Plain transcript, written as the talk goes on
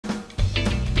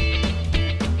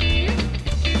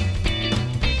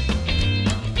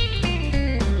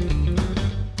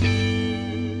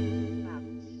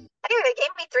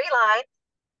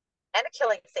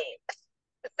killing scene.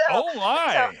 So, Oh so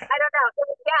my. I don't know.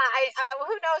 Yeah,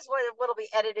 who knows what'll be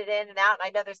edited in and out. And I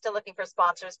know they're still looking for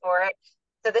sponsors for it.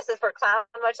 So this is for Clown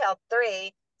Motel 3.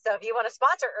 So if you want to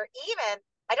sponsor, or even,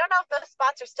 I don't know if those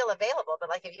spots are still available, but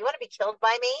like if you want to be killed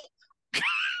by me,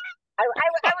 I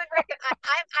would recommend.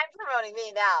 I'm promoting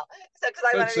me now, so because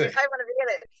Let's see. I want to be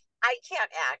in it. I can't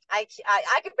act. I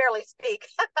could barely speak,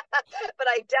 but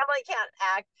I definitely can't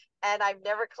act, and I've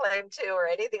never claimed to or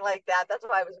anything like that. That's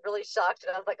why I was really shocked,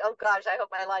 and I was like, oh gosh, I hope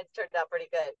my lines turned out pretty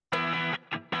good.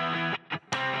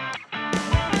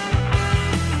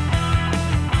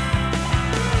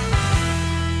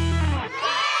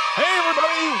 Hey,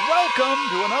 everybody. Welcome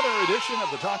to another edition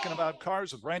of the Talking About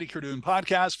Cars with Randy Cardoon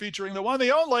podcast featuring the one,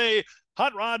 the only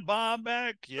Hot Rod Bob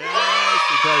back. Yes,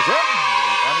 because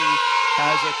everybody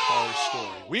has a car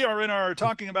story. We are in our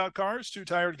Talking About Cars, Two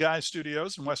Tired Guys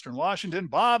studios in Western Washington.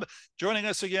 Bob joining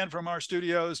us again from our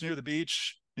studios near the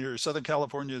beach, near Southern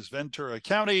California's Ventura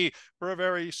County for a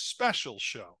very special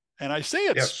show. And I say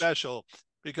it's special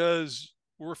because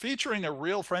we're featuring a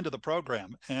real friend of the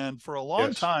program. And for a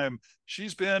long time,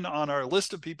 she's been on our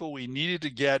list of people we needed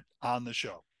to get on the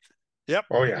show. Yep.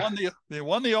 Oh, yeah. The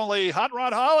one, the only Hot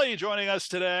Rod Holly joining us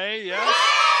today. Yes.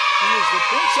 She is the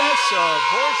princess of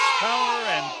horsepower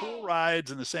and cool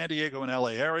rides in the San Diego and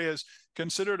LA areas,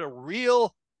 considered a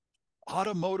real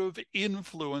automotive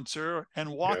influencer,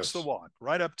 and walks the walk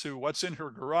right up to what's in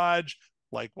her garage,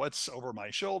 like what's over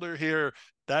my shoulder here.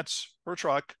 That's her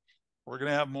truck. We're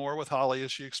going to have more with Holly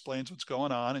as she explains what's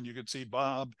going on. And you can see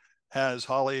Bob has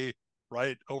Holly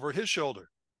right over his shoulder.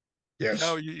 Yes.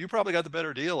 You probably got the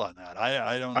better deal on that.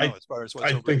 I don't know as far as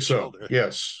what's over your shoulder.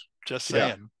 Yes. Just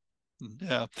saying.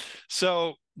 Yeah.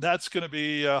 So that's going to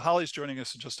be Holly's joining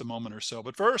us in just a moment or so.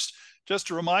 But first,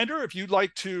 just a reminder, if you'd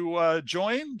like to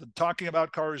join the Talking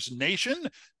About Cars Nation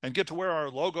and get to wear our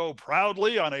logo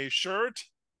proudly on a shirt,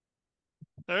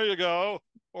 there you go,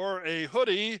 or a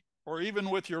hoodie, or even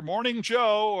with your Morning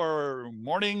Joe or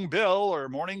Morning Bill or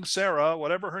Morning Sarah,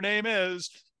 whatever her name is,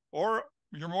 or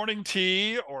your morning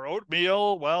tea or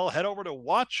oatmeal, well, head over to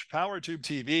Watch PowerTube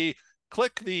TV,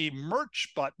 click the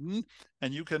merch button,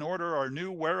 and you can order our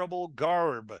new wearable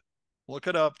garb. Look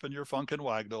it up in your Funkin'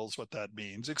 Wagnalls what that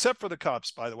means, except for the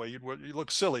cups, by the way. You'd look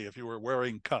silly if you were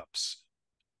wearing cups.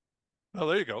 Well,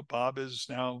 there you go. Bob is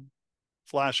now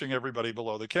flashing everybody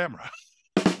below the camera.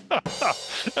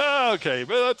 Okay,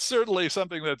 but that's certainly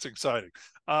something that's exciting.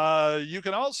 You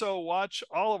can also watch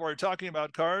all of our Talking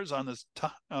About Cars on this.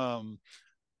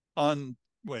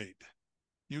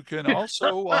 You can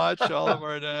also watch all of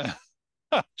our.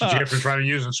 Jeffrey's trying to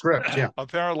use a script. Yeah.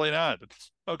 Apparently not.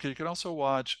 Okay, you can also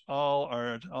watch all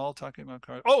Talking About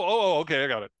Cars. Okay, I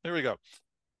got it. There we go.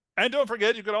 And don't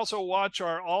forget, you can also watch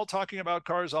our All Talking About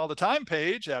Cars All the Time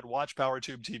page at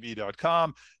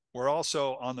watchpowertubetv.com. We're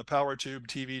also on the PowerTube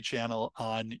TV channel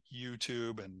on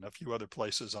YouTube and a few other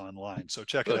places online. So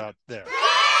check it out there.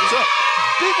 So,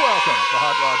 big welcome to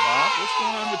Hot Rod Bob. What's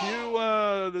going on with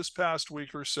you this past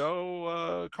week or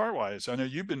so, car-wise? I know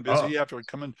you've been busy after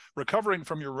recovering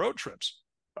from your road trips.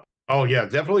 Oh, yeah,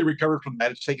 definitely recovered from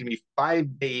that. It's taken me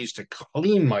 5 days to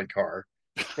clean my car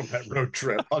from that road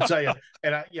trip. I'll tell you.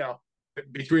 And,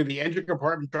 between the engine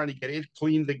compartment trying to get it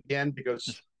cleaned again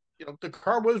because the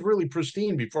car was really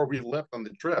pristine before we left on the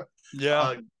trip.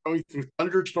 Yeah. Going through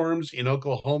thunderstorms in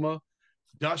Oklahoma,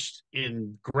 dust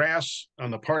in grass on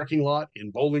the parking lot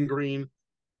in Bowling Green.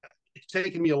 It's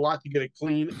taken me a lot to get it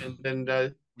clean. And then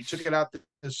we took it out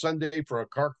this Sunday for a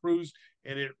car cruise,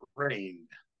 and it rained.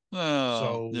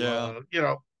 Oh, so, I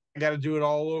got to do it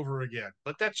all over again.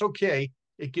 But that's okay.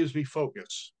 It gives me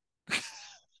focus.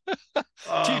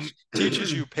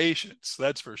 Teaches you patience,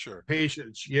 that's for sure.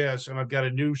 Patience, yes. And I've got a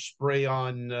new spray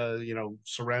on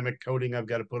ceramic coating I've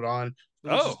got to put on.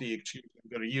 This is the excuse I'm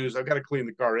going to use. I've got to clean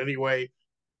the car anyway.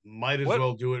 Might as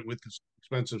well do it with this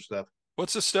expensive stuff.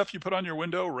 What's the stuff you put on your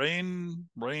window?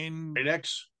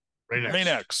 Rain-X.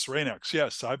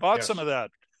 Yes, I bought some of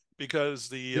that because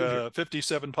the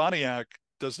 57 Pontiac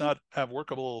does not have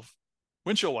workable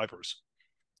windshield wipers.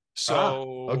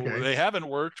 So they haven't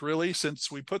worked really since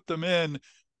we put them in.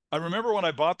 I remember when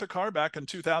I bought the car back in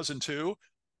 2002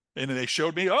 and they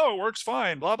showed me, it works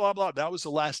fine, blah, blah, blah. That was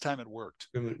the last time it worked.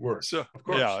 It worked. So,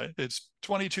 yeah, it's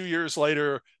 22 years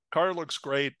later. Car looks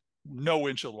great. No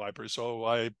windshield wipers. So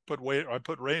I put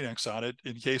Rain-X on it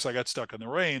in case I got stuck in the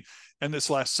rain. And this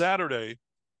last Saturday,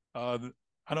 I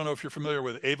don't know if you're familiar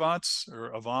with Avants.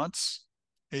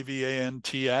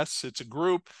 AVANTS. It's a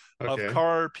group of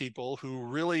car people who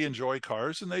really enjoy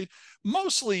cars, and they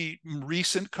mostly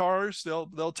recent cars.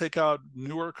 They'll take out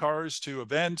newer cars to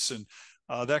events and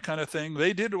that kind of thing.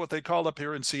 They did what they called up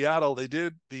here in Seattle. They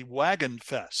did the Wagon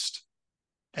Fest.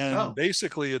 And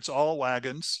basically it's all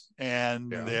wagons,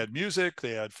 and they had music,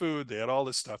 they had food, they had all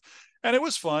this stuff. And it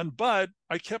was fun, but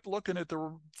I kept looking at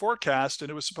the forecast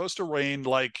and it was supposed to rain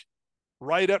like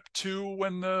right up to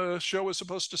when the show was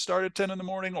supposed to start at 10 in the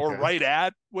morning, or right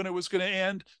at when it was going to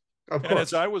end. Of and course.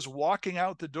 As I was walking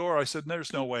out the door, I said,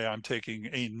 there's no way I'm taking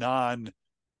a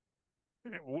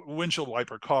non-windshield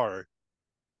wiper car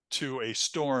to a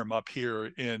storm up here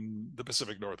in the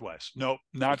Pacific Northwest. Nope,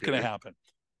 not going to happen.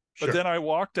 But then I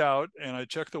walked out and I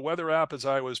checked the weather app as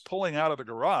I was pulling out of the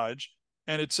garage,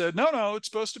 and it said, no, it's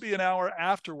supposed to be an hour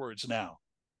afterwards now.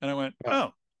 And I went,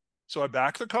 oh. So I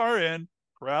backed the car in,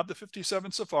 grabbed the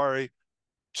 57 Safari,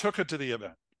 took it to the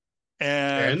event,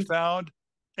 and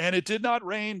and it did not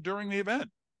rain during the event.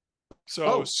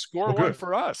 So score one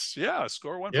for us. Yeah,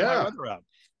 score one for my weather app.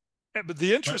 But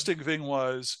the interesting thing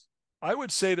was, I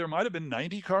would say there might have been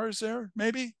 90 cars there,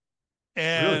 maybe.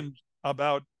 And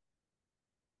about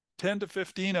 10 to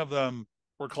 15 of them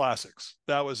were classics.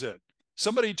 That was it.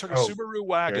 Somebody took a Subaru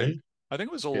wagon. I think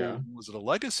it was was it a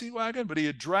legacy wagon? But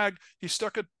he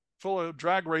stuck it full of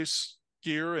drag race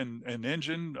gear and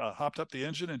engine, hopped up the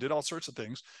engine and did all sorts of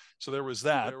things. So there was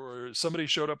that. Somebody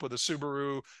showed up with a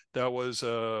Subaru that was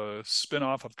a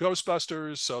spinoff of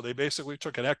Ghostbusters. So they basically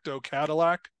took an Ecto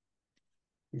Cadillac,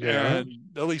 and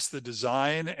at least the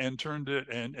design, and turned it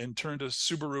and turned a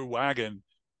Subaru wagon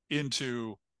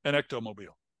into an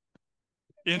Ectomobile.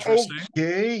 Interesting.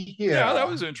 Yeah, that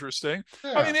was interesting.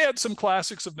 I mean, they had some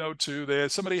classics of note too.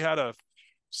 Somebody had a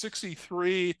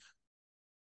 63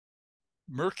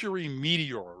 Mercury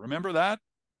Meteor. Remember that?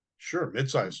 Sure,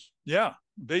 midsize. Yeah,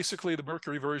 basically the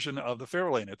Mercury version of the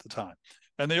Fairlane at the time.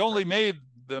 And they only made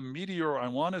the Meteor, I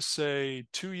want to say,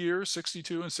 2 years,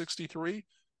 62 and 63.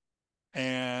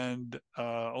 And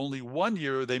only 1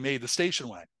 year they made the station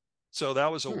wagon. So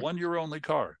that was a 1 year only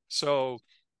car. So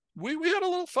we had a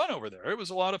little fun over there. It was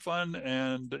a lot of fun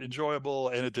and enjoyable,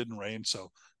 and it didn't rain, so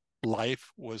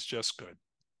life was just good.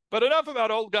 But enough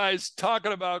about old guys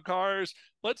talking about cars.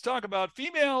 Let's talk about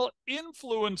female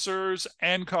influencers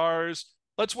and cars.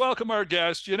 Let's welcome our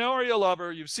guest. You know her, you love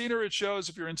her. You've seen her at shows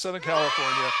if you're in Southern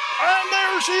California. And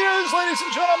there she is, ladies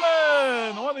and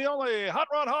gentlemen, the one, the only, Hot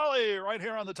Rod Holly, right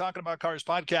here on the Talking About Cars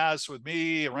podcast with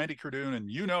me, Randy Cardoon,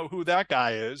 and you know who that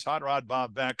guy is, Hot Rod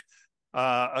Bob Beck.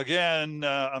 Again,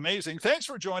 amazing. Thanks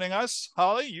for joining us,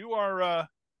 Holly. You've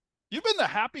been the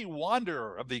happy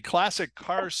wanderer of the classic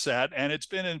car set, and it's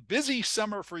been a busy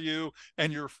summer for you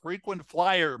and your frequent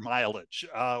flyer mileage.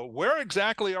 Where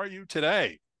exactly are you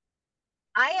today?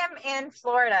 I am in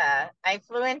Florida. I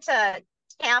flew into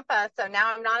Tampa, so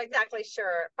now I'm not exactly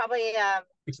sure. Probably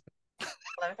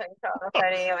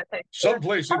 11:30,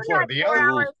 someplace in Florida. 4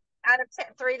 hours out of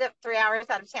 3 hours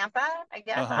out of Tampa, I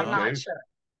guess. I'm not sure.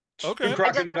 Okay. Two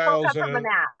crocodiles from the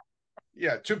map.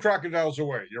 Yeah, 2 crocodiles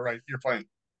away. You're right. You're fine.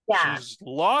 Yeah. She's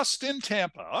lost in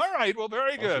Tampa. All right. Well,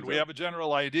 very good. We have a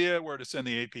general idea where to send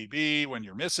the APB when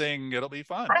you're missing. It'll be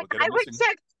fun.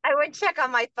 I would check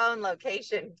on my phone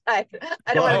location, but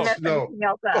I don't want to mess anything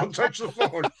else up. Don't touch the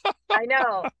phone. I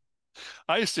know.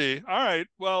 I see. All right.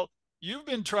 Well, you've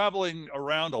been traveling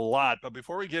around a lot, but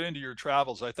before we get into your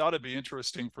travels, I thought it'd be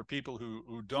interesting for people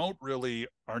who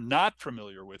are not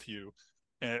familiar with you,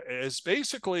 is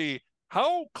basically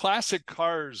how classic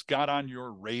cars got on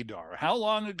your radar. How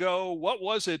long ago? What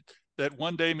was it that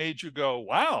one day made you go,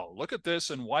 wow, look at this,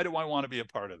 and why do I want to be a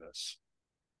part of this?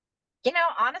 You know,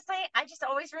 honestly, I just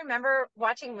always remember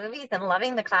watching movies and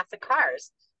loving the classic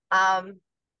cars. I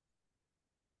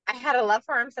had a love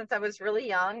for them since I was really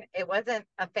young. It wasn't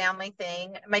a family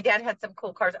thing. My dad had some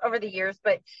cool cars over the years,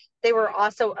 but they were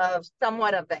also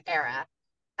somewhat of the era.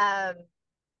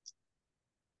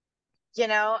 You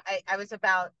know, I was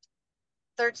about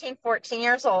 13, 14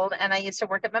 years old, and I used to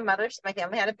work at my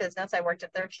family had a business. I worked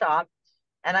at their shop,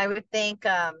 and I would think,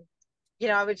 you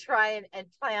know, I would try and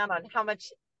plan on how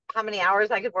many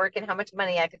hours I could work and how much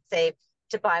money I could save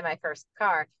to buy my first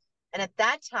car. And at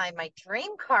that time, my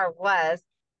dream car was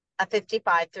a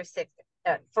 55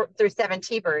 through 7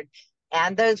 T-Bird.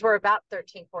 And those were about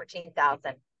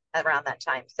 14,000 around that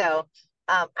time. So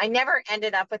I never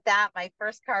ended up with that. My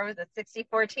first car was a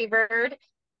 64 T-Bird.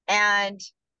 And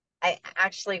I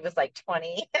actually was like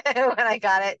 20 when I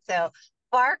got it. So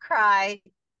far cry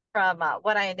from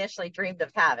what I initially dreamed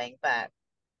of having, but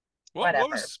what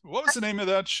was the name of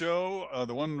that show?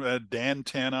 The one that had Dan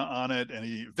Tana on it,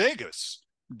 and Vegas.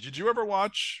 Did you ever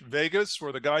watch Vegas,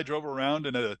 where the guy drove around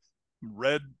in a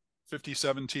red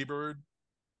 57 T-Bird?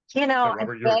 You know,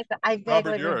 I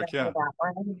vaguely remember that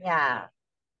one. Yeah.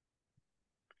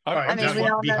 All I right, mean, now we all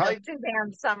know the behind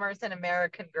Suzanne Summers in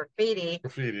American Graffiti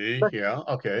graffiti, yeah,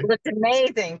 okay. looked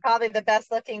amazing. Probably the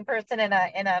best looking person in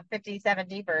a 57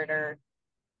 T-Bird, or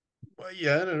Well,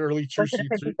 yeah, an early two was it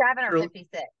a seat, 57 or early,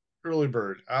 56? early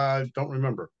bird. I don't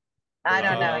remember, I but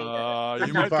don't know either. I'm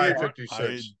You not might be. 55, sure. I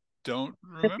 56. don't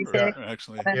remember 56.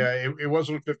 actually. Yeah, it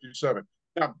wasn't a 57.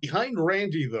 Now, behind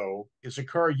Randy, though, is a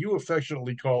car you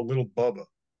affectionately call Little Bubba, or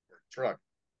truck.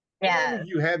 How long Yeah. have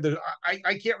you had the?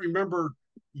 I can't remember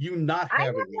you not I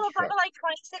having lived this in truck. for like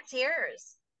 26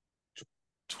 years.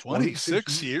 26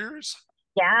 26 years. years?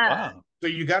 Yeah, Wow. So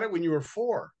you got it when you were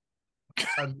 4.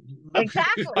 I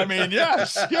exactly. mean,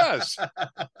 yes, yes.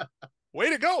 Way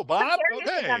to go, Bob. Here you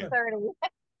think I'm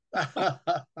Okay.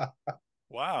 30.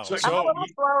 Wow. So I'm a So, little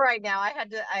slow right now. I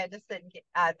had to sit and get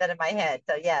that in my head.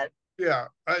 So yeah, yeah,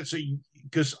 so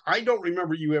because I don't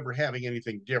remember you ever having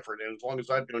anything different, and as long as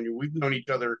I've known you, we've known each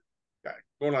other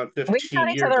going on we've known 15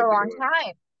 each years other at a the long other.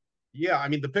 time. Yeah, I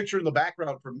mean the picture in the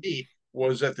background for me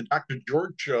was at the Dr.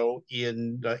 George show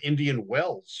in Indian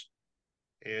Wells,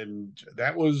 and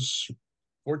that was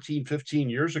 14, 15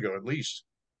 years ago at least.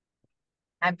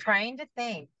 I'm trying to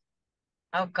think.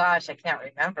 Oh gosh, I can't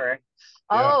remember.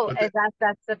 Yeah, Oh, but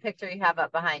that's the picture you have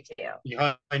up behind you.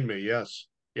 behind me, yes,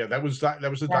 yeah, that was the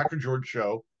Yeah. Dr. George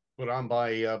show put on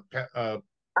by Oh,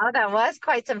 that was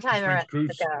quite some Palm time Springs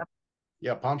Cruise. ago.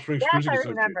 Yeah, Palm Springs Yes, Cruising I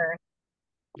Association. remember.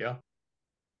 Yeah,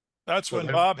 that's so when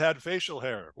that Bob had facial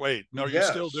hair. Wait, no, you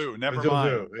still yes, do. I Never still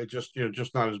mind. do. It just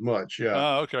just not as much. Yeah.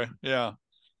 Oh, okay. Yeah,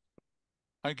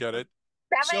 I get it.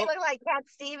 That might So, look like Cat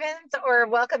Stevens or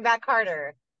Welcome Back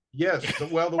Carter. Yes.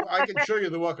 I can show you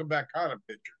the Welcome Back Connor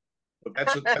picture, but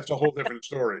that's a whole different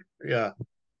story. Yeah.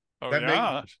 oh, That make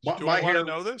yeah. Do I my want to hair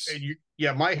know this? and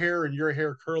yeah, my hair and your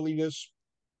hair curliness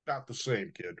not the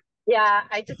same, kid. Yeah,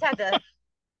 I just had to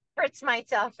spritz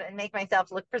myself and make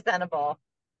myself look presentable.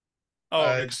 Oh,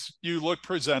 Uh, you look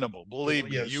presentable. Believe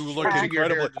me, yes, you look spritzing your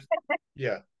incredibly. hair.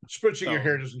 Yeah, spritzing your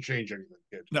hair No, doesn't change anything,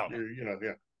 kid. no.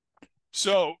 Yeah.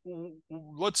 So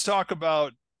let's talk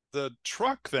about the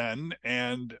truck then.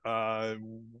 And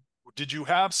did you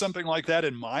have something like that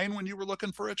in mind when you were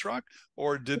looking for a truck,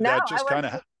 or did No, that I just kind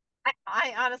wasn't. of?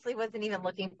 I honestly wasn't even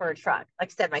looking for a truck. Like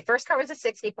I said, my first car was a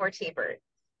 64 T-Bird.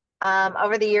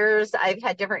 Over the years, I've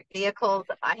had different vehicles.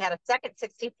 I had a second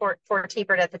 64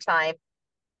 T-Bird at the time.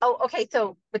 Oh, okay.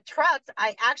 So with trucks,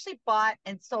 I actually bought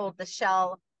and sold the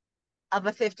shell of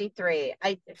a 53.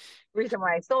 Reason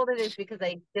why I sold it is because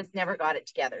I just never got it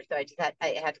together. So I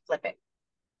had to flip it.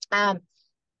 Um,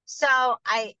 so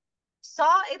I saw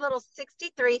a little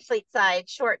 63 fleet side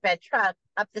short bed truck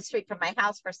up the street from my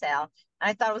house for sale. And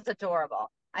I thought it was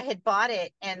adorable. I had bought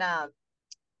it, and I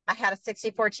had a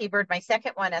 64 T-Bird, my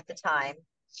second one at the time,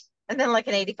 and then like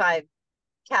an 85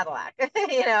 Cadillac,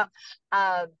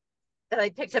 um, that I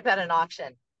picked up at an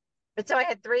auction. But so I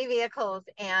had three vehicles,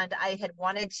 and I had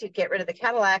wanted to get rid of the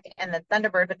Cadillac and the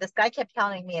Thunderbird, but this guy kept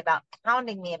pounding me about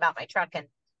my truck. And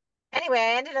anyway,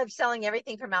 I ended up selling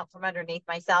everything from out from underneath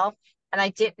myself, and I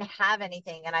didn't have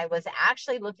anything. And I was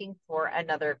actually looking for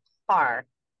another car.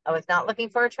 I was not looking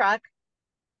for a truck.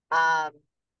 Um,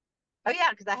 oh yeah,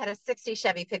 because I had a 60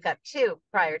 Chevy pickup too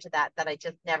prior to that I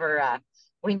just never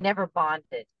we never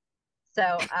bonded.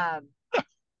 So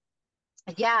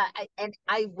yeah, and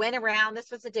I went around.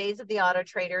 This was the days of the auto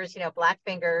traders, black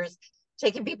fingers,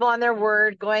 taking people on their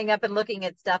word, going up and looking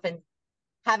at stuff and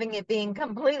having it being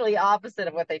completely opposite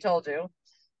of what they told you.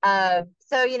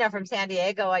 So from San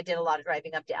Diego, I did a lot of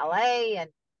driving up to LA,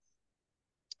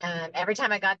 and every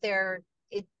time I got there,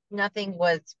 nothing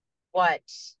was what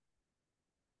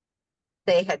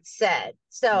they had said.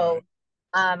 So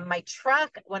my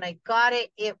truck, when I got it,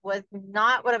 it was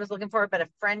not what I was looking for, but a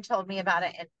friend told me about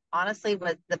it, and honestly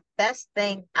was the best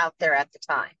thing out there at the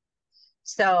time.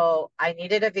 So I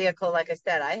needed a vehicle. Like I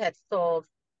said, I had sold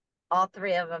all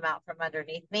three of them out from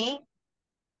underneath me.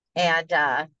 And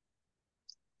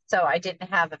so I didn't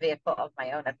have a vehicle of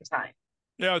my own at the time.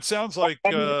 Yeah, it sounds like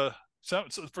And so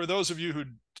for those of you who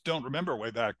don't remember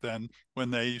way back then when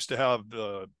they used to have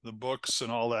the books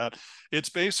and all that, it's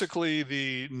basically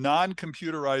the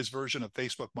non-computerized version of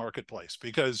Facebook Marketplace,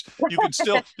 because you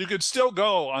could still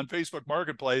go on Facebook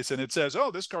Marketplace and it says,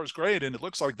 "Oh, this car's great and it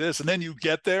looks like this," and then you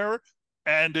get there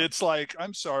and it's like,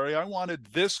 "I'm sorry, I wanted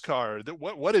this car.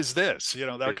 What is this?"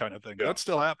 That kind of thing. Yeah. That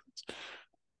still happens.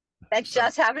 that So,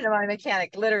 just happened to my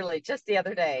mechanic literally just the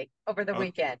other day over the oh,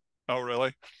 weekend. oh,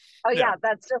 really? Oh Yeah. yeah,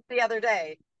 that's just the other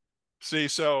day. See,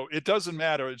 so it doesn't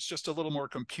matter. It's just a little more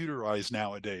computerized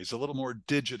nowadays, a little more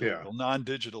digital, Yeah.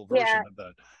 non-digital Yeah, version of that.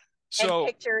 and So,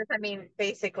 pictures. I mean,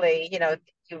 basically,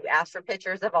 you ask for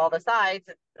pictures of all the sides.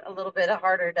 It's a little bit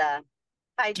harder to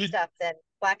hide did stuff than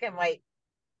black and white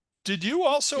Did you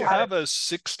also Yeah. have a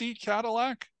 60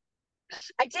 Cadillac?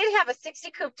 I did have a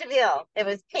 60 Coupe de Ville. It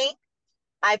was pink.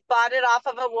 I bought it off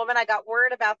of a woman. I got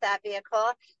word about that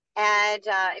vehicle. And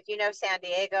if you know San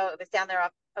Diego, it was down there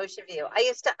off Ocean View. I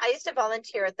used to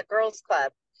volunteer at the girls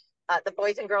club, the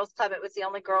Boys and Girls Club. It was the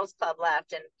only girls club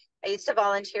left. And I used to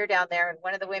volunteer down there. And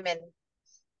one of the women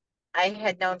I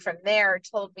had known from there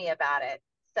told me about it.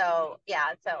 So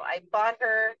yeah, so I bought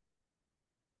her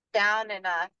down in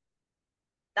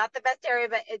not the best area,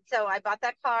 but so I bought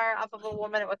that car off of a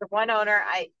woman. It was a one owner.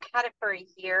 I had it for a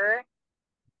year.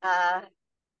 Uh,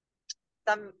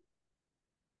 some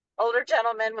older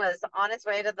gentleman was on his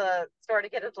way to the store to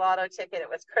get his lotto ticket. It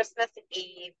was Christmas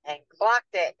Eve and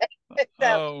clocked it. So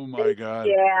Oh my God.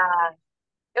 yeah,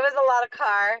 it was a lot of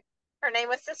car. Her name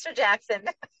was Sister Jackson.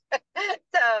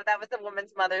 So that was the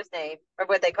woman's mother's name, or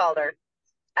what they called her.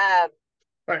 Um,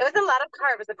 Right. it was a lot of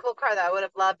car. It was a cool car, though. I would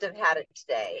have loved to have had it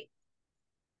today.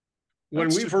 When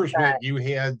That's we too, first But met, you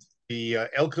had the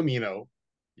El Camino.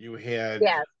 You had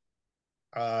yeah,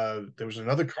 there was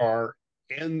another car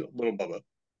and Little Bubba.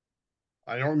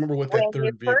 I don't remember what that when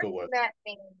you third first vehicle was. met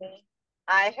me,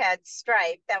 I had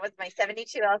Stripe. That was my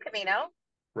 72 El Camino.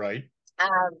 Right.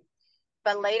 Um,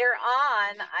 but later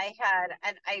on, I had,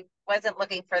 and I wasn't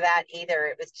looking for that either.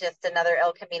 It was just another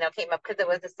El Camino came up because it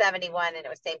was a 71 and it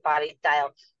was same body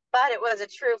style, but it was a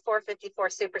true 454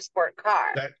 Super Sport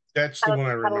car. That's the Had, one I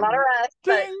had a lot of remember. rust,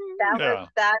 but ding. that was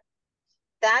Yeah.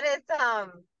 that is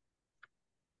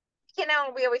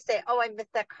we always say, oh, I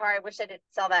missed that car. I wish I didn't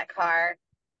sell that car.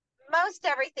 Most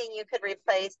everything you could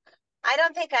replace. I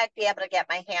don't think I'd be able to get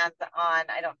my hands on.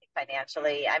 I don't think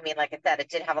financially. I mean, like I said, it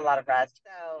did have a lot of rust.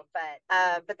 So,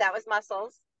 but that was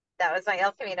muscles. That was my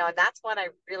El Camino, and that's one I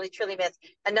really truly miss.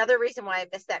 Another reason why I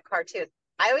missed that car too.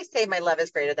 I always say my love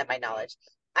is greater than my knowledge.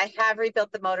 I have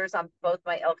rebuilt the motors on both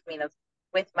my El Caminos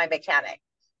with my mechanic.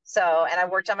 So, and I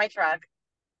worked on my truck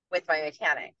with my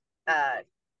mechanic.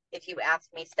 If you ask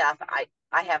me stuff,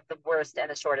 I have the worst and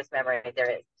the shortest memory there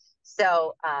is.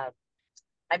 So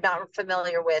I'm not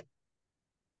familiar with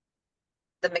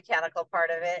the mechanical part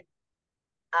of it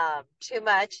too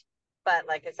much, but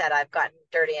like I said, I've gotten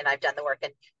dirty and I've done the work.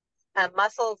 And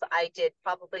muscles, I did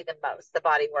probably the most, the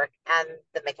body work and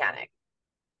the mechanic.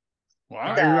 I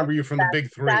Wow. So remember you from the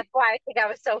Big Three. that's why I think I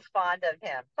was so fond of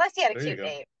him. Plus, he had a There you cute go.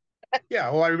 name. Yeah,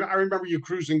 well, I remember you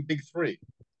cruising Big Three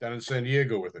down in San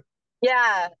Diego with it.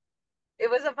 Yeah, it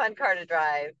was a fun car to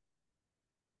drive.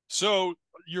 So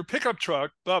your pickup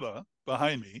truck, Bubba,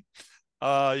 behind me,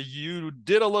 you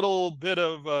did a little bit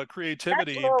of That's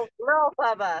creativity. little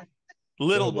Bubba.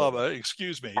 Little Little Bubba. Bubba,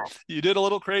 excuse me. You did a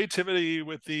little creativity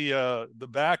with the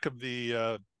back of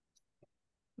the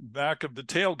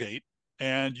tailgate,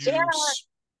 and Yeah, you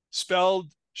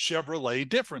spelled Chevrolet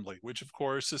differently, which of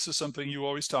course this is something you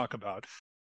always talk about.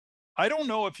 I don't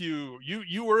know if you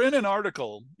were in an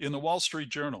article in the Wall Street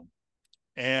Journal,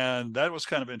 and that was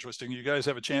kind of interesting. You guys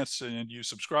have a chance and you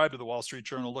subscribe to the Wall Street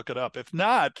Journal, look it up. If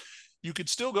not, you could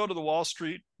still go to the Wall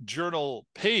Street Journal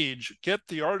page, get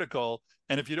the article,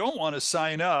 and if you don't want to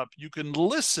sign up, you can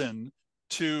listen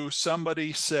to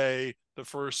somebody say the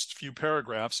first few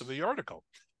paragraphs of the article.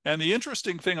 And the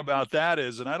interesting thing about that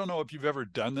is, and I don't know if you've ever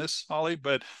done this, Holly,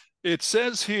 but it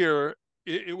says here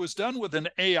it was done with an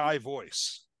AI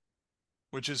voice,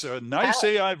 which is a nice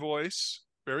AI voice,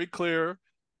 very clear.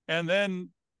 And then,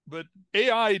 but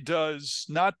AI does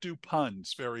not do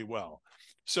puns very well.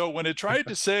 So when it tried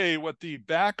to say what the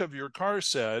back of your car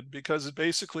said, because it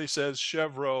basically says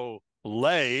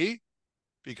Chevrolet,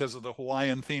 because of the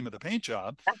Hawaiian theme of the paint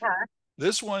job,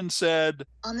 this one said,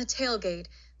 on the tailgate,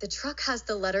 the truck has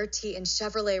the letter T in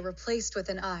Chevrolet replaced with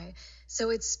an I, so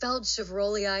it's spelled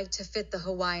Chevrolet to fit the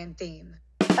Hawaiian theme.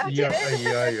 Yep,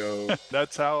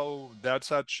 that's how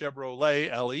Chevrolet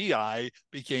LEI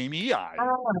became EI.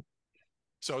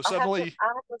 So suddenly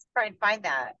I'll have to try and find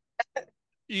that.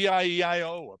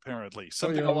 EIEIO, apparently,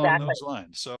 something along Exactly. those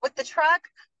lines. So With the truck,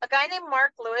 a guy named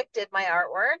Mark Lewick did my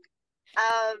artwork.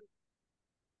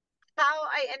 How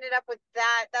I ended up with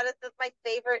that is my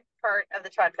favorite part of the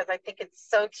truck because I think it's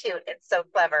so cute and so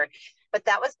clever. But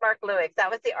that was Mark Lewick. That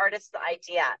was the artist's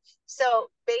idea. So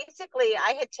basically,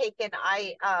 I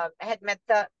had met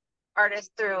the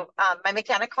artist through my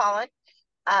mechanic Colin.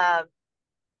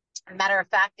 Matter of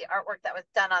fact, the artwork that was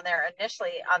done on there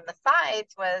initially on the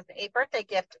sides was a birthday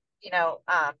gift,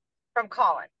 from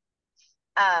Colin.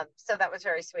 So that was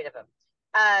very sweet of him.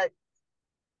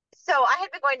 So I had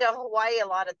been going to Hawaii a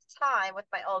lot at the time with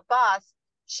my old boss.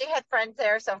 She had friends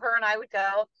there, so her and I would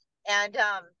go. And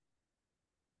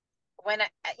when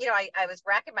I was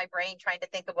racking my brain trying to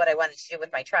think of what I wanted to do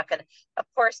with my truck, and of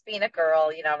course, being a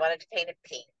girl, I wanted to paint it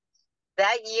pink.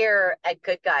 that year at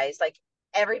Good Guys, like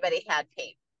everybody had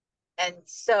pink. And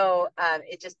so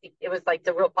it was like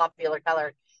the real popular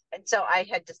color. And so I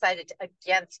had decided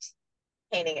against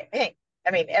painting it pink.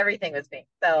 I mean, everything was pink.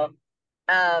 So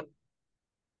um,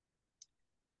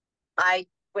 I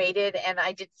waited and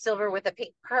I did silver with a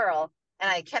pink pearl. And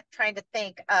I kept trying to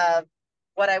think of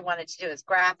what I wanted to do as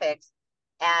graphics.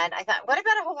 And I thought, what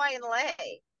about a Hawaiian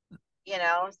lei?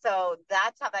 So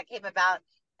that's how that came about.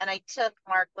 And I took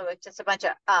Mark Lewis just a bunch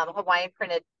of Hawaiian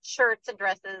printed shirts and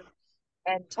dresses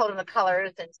and told him the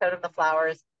colors and showed him the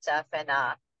flowers and stuff. And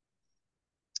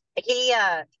he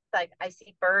like, I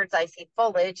see birds, I see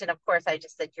foliage, and of course I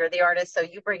just said, you're the artist, so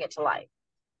you bring it to life.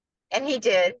 And he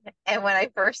did. And when I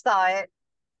first saw it,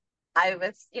 I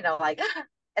was, like,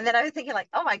 and then I was thinking like,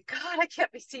 oh my God, I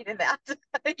can't be seen in that, because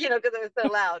it was so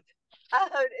loud. And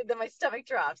then my stomach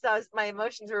dropped. So my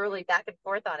emotions were really back and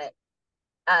forth on it.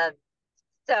 Um,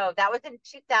 so that was in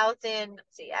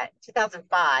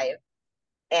 2005.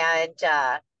 And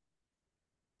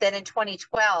then in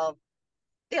 2012,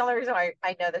 the only reason why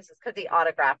I know this is because he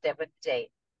autographed it with the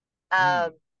date.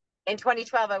 In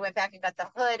 2012, I went back and got the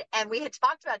hood, and we had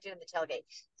talked about doing the tailgate.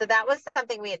 So that was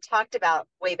something we had talked about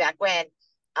way back when.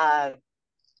 I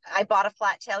bought a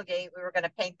flat tailgate. We were going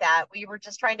to paint that. We were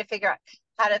just trying to figure out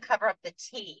how to cover up the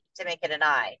T to make it an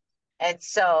I. And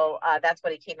so that's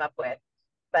what he came up with.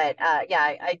 But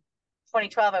yeah,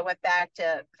 2012, I went back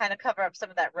to kind of cover up some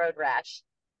of that road rash.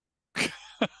 So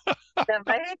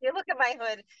if you look at my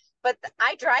hood, but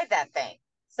I drive that thing.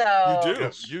 So You do,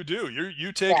 Yes. you do.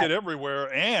 You take Yeah. it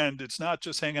everywhere, and it's not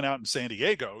just hanging out in San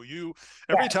Diego.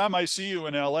 Every time I see you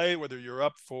in LA, whether you're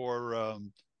up for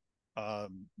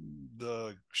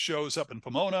the shows up in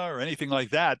Pomona or anything like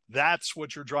that, that's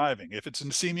what you're driving. If it's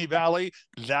in Simi Valley,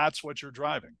 that's what you're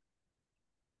driving.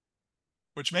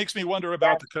 Which makes me wonder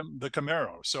about the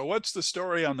Camaro. So what's the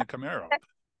story on the Camaro?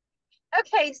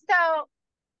 Okay, so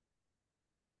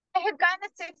I had gotten a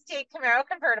 68 Camaro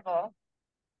convertible,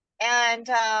 and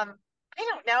I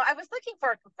don't know. I was looking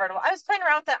for a convertible. I was playing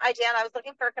around with the idea, and I was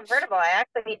looking for a convertible. I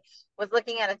actually was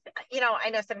looking at I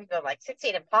know some people like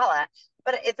 68 Impala,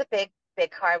 but it's a big,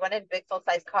 big car. I wanted a big full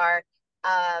size car.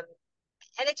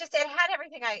 And it had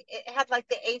everything. It had like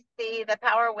the AC, the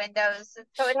power windows.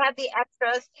 So it had the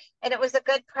extras, and it was a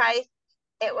good price.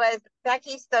 It was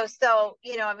Becky's though. So,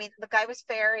 I mean, the guy was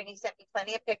fair, and he sent me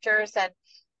plenty of pictures. And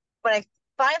when I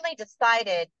finally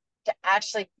decided to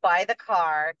actually buy the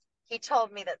car, he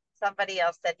told me that somebody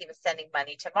else said he was sending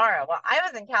money tomorrow. Well, I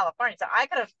was in California, so I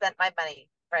could have sent my money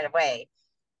right away.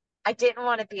 I didn't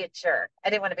want to be a jerk.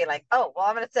 I didn't want to be like, oh, well,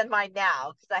 I'm going to send mine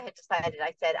now, because I had decided.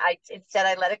 Instead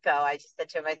I let it go. I just said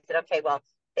to him, I said, okay, well,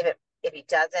 if he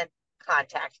doesn't,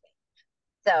 contact me.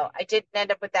 So I didn't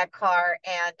end up with that car,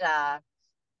 and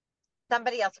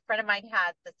somebody else, a friend of mine,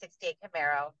 had the 68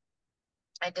 Camaro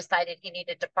and decided he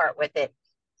needed to part with it.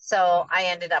 So I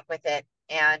ended up with it,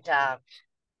 and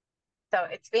so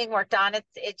it's being worked on.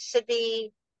 It should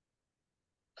be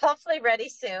hopefully ready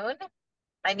soon.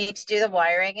 I need to do the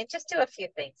wiring and just do a few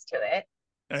things to it.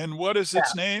 And what is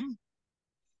its name?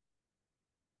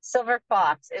 Silver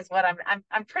Fox is what I'm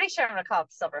pretty sure I'm going to call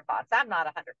it Silver Fox. I'm not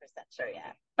 100% sure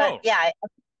yet. But yeah, I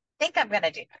think I'm going to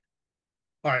do that.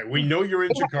 All right. We know you're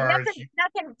into cars.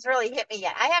 Nothing's really hit me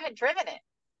yet. I haven't driven it.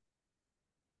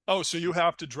 Oh, so you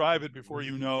have to drive it before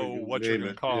you know what you're going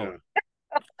to call it.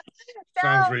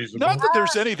 Sounds reasonable. Not that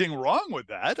there's anything wrong with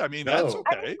that. I mean, that's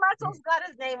okay. I think Russell's got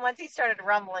his name once he started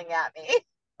rumbling at me.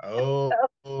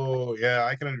 Oh, yeah,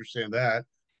 I can understand that.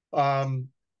 All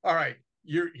right.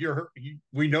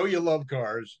 We know you love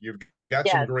cars. You've got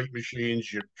some great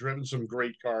machines. You've driven some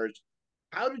great cars.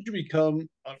 How did you become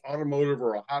an automotive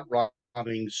or a hot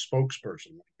rodding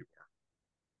spokesperson like you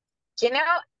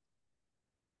are?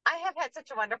 I have had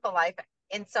such a wonderful life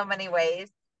in so many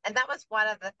ways. And that was one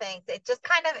of the things. It just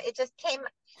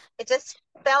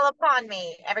fell upon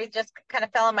me. Just kind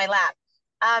of fell in my lap.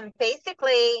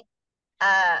 Basically,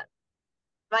 my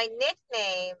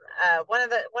nickname, I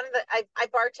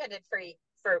bartended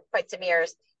for quite some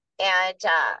years, and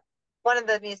one of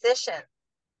the musicians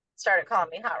started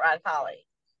calling me Hot Rod Holly.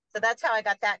 So that's how I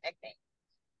got that nickname.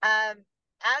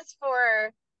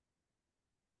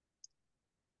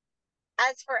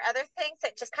 As for other things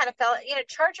that just kind of fell,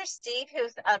 Charger Steve,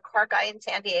 who's a car guy in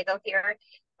San Diego here.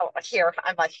 Oh, here,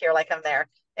 I'm like here like I'm there.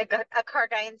 A car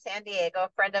guy in San Diego, a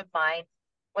friend of mine,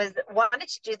 wanted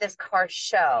to do this car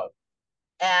show.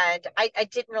 And I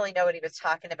didn't really know what he was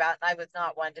talking about. And I was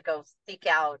not one to go seek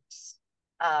out,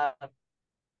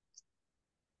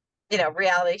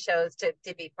 reality shows to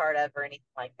be part of or anything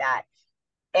like that.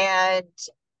 And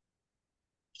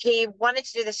he wanted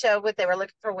to do the show, but they were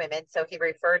looking for women, so he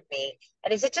referred me.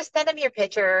 And he said, just send him your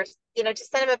pictures,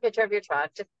 just send him a picture of your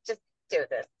truck. Just do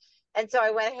this. And so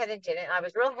I went ahead and did it. And I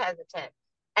was real hesitant.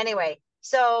 Anyway,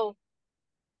 so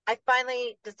I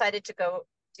finally decided to go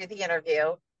do the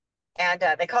interview, and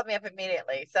they called me up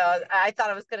immediately. So I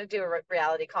thought I was going to do a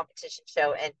reality competition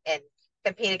show and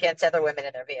compete against other women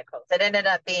in their vehicles. It ended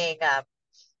up being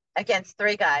against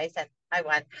 3 guys, and I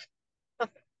won.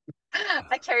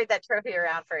 I carried that trophy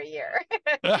around for a year.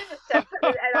 And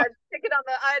I'd stick it on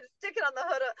the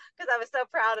hood because I was so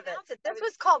proud of it. This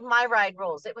was called My Ride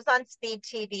Rules. It was on Speed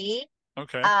TV.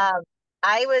 Okay.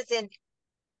 I was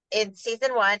in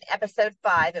season 1, episode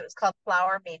 5. It was called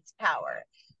Flower Meets Power.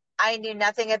 I knew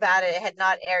nothing about it. It had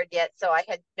not aired yet, so I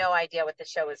had no idea what the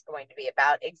show was going to be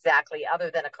about exactly,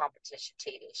 other than a competition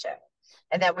TV show.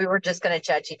 And that we were just going to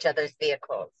judge each other's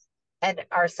vehicles and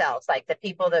ourselves, like the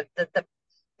people, the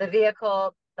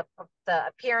vehicle, the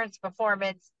appearance,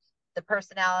 performance, the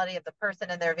personality of the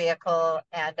person in their vehicle.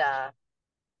 And yeah,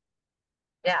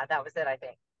 that was it, I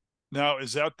think. Now,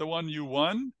 is that the one you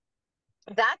won?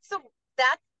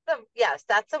 Yes,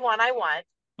 that's the one I won.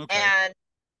 Okay. And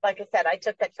like I said, I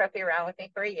took that trophy around with me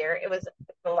for a year. It was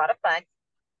a lot of fun.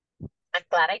 I'm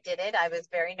glad I did it. I was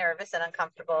very nervous and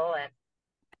uncomfortable,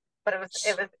 but it was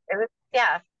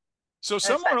yeah. So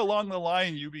somewhere along the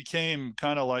line, you became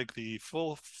kind of like the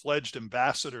full-fledged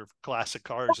ambassador for classic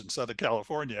cars in Southern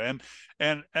California,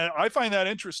 and I find that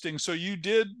interesting. So you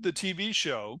did the TV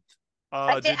show.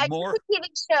 I did the TV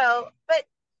show, but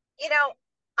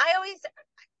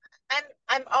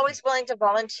I'm always willing to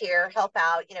volunteer, help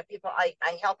out. People, I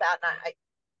help out, and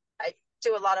I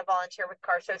do a lot of volunteer with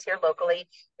car shows here locally.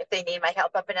 If they need my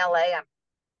help up in LA, I'm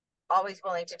always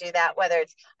willing to do that.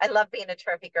 I love being a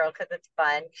trophy girl because it's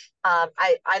fun.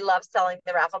 I love selling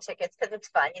the raffle tickets because it's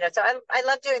fun. So I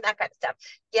love doing that kind of stuff.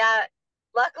 Yeah.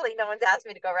 Luckily, no one's asked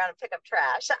me to go around and pick up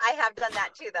trash. I have done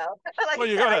that too, though. Well,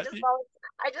 you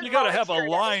gotta have a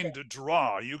line to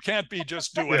draw. You can't be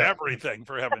just doing everything,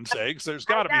 for heaven's sakes. There's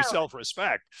got to be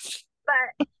self-respect.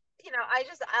 But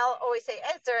I'll always say,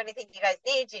 is there anything you guys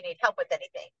need? Do you need help with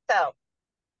anything? So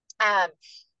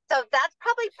that's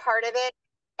probably part of it.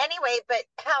 Anyway, but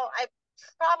I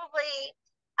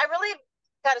really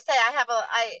got to say,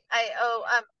 I owe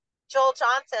Joel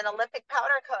Johnson Olympic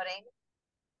powder coating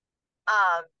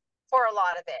for a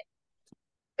lot of it.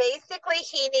 Basically,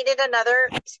 he needed another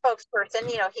spokesperson.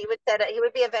 He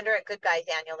would be a vendor at Good Guys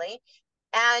annually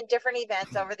and different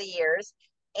events over the years.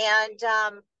 And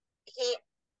he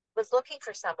was looking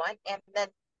for someone, and then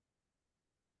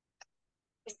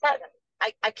he said,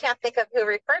 I can't think of who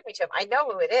referred me to him. I know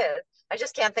who it is. I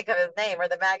just can't think of his name or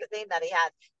the magazine that he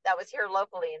had that was here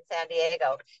locally in San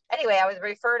Diego. Anyway, I was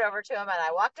referred over to him, and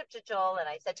I walked up to Joel and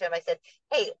I said to him,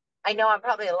 hey, I know I'm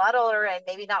probably a lot older and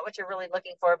maybe not what you're really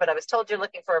looking for, but I was told you're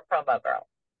looking for a promo girl.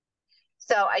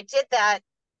 So I did that,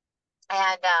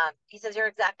 and he says, you're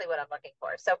exactly what I'm looking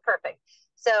for. So perfect.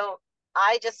 So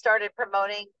I just started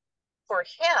promoting for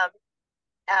him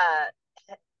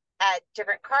at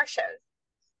different car shows.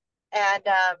 And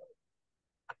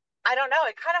I don't know,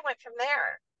 it kind of went from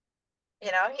there.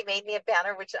 He made me a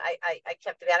banner, which I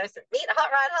kept the banner. Said, meet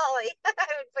Hot Rod Holly. I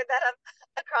would put that up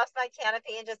across my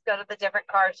canopy and just go to the different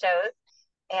car shows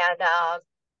and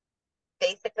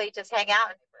basically just hang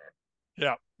out.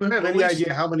 Yeah. Do you have any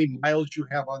idea how many miles you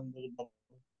have on the boat?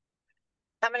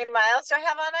 How many miles do I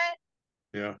have on it?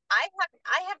 Yeah.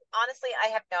 Honestly, I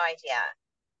have no idea.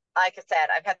 Like I said,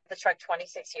 I've had the truck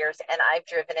 26 years and I've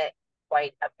driven it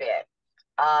quite a bit.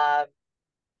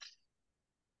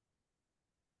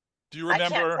 Do you remember? I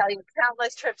can't tell you,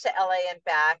 countless trips to LA and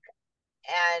back.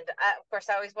 And of course,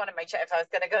 I always wanted my truck. If I was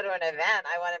going to go to an event,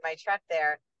 I wanted my truck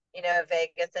there.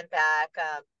 Vegas and back,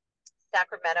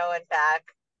 Sacramento and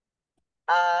back.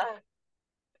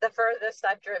 The furthest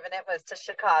I've driven it was to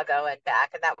Chicago and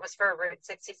back, and that was for a Route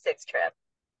 66 trip.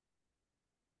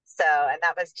 So, and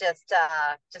that was just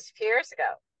a few years ago,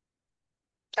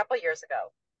 a couple years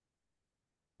ago.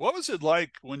 What was it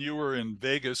like when you were in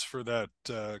Vegas for that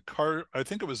car? I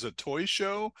think it was a toy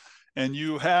show, and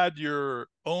you had your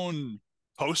own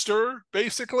poster,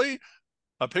 basically,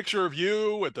 a picture of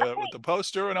you with the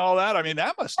poster and all that. I mean,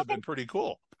 that must have been pretty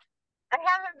cool. I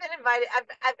haven't been invited.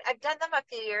 I've done them a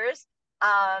few years.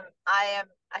 I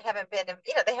haven't been.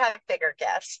 They have bigger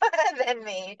guests than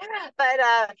me, but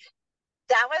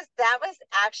that was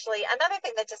actually another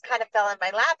thing that just kind of fell in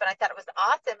my lap, and I thought it was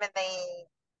awesome, and they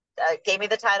gave me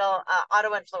the title Auto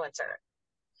Influencer.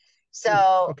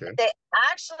 So they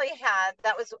actually had,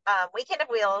 that was Weekend of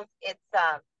Wheels. It's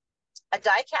a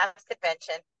diecast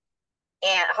convention,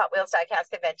 and Hot Wheels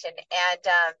diecast convention,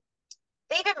 and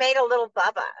They even made a little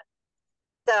Bubba.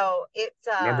 So it's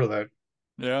Remember that?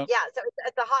 Yeah. yeah, so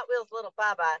it's a Hot Wheels little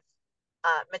Bubba.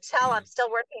 Mattel, I'm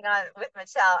still working on with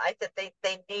Mattel. I said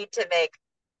they need to make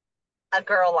a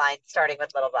girl line starting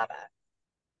with little Bubba.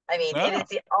 I mean, it is Ah.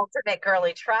 the ultimate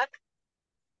girly truck.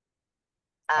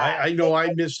 I know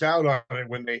I missed out on it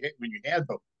when you had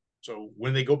them. So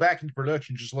when they go back into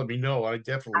production, just let me know. I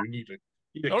definitely need a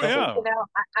Oh, couple. yeah. You know,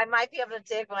 I might be able to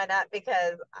dig one up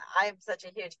because I'm such a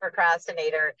huge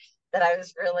procrastinator that I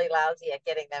was really lousy at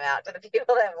getting them out to the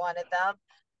people that wanted them.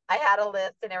 I had a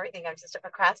list and everything. I'm just a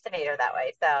procrastinator that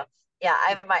way. So yeah,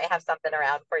 I might have something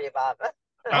around for you, Bob. Oh,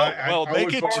 well, I make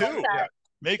look it forward to two. it. Yeah.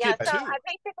 Make Yeah, it so two.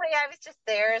 I was just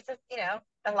there as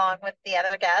along with the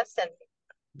other guests and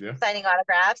Yeah. signing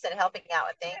autographs and helping out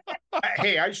with things.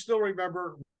 Hey, I still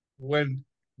remember when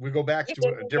we go back You to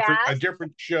gave me a gas.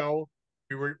 different show.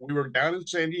 We were down in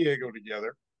San Diego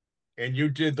together, and you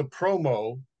did the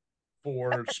promo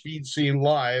for Speed Scene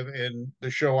Live and the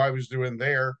show I was doing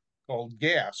there called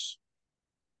Gas.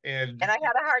 And And I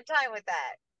had a hard time with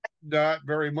that. not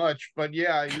very much, but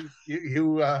yeah,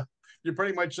 you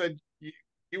pretty much said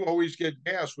you always get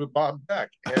gas with Bob Beck,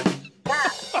 and Yeah.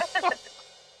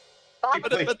 Bob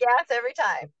But, gives me but gas every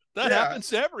time. that yeah, happens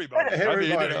to everybody. I mean,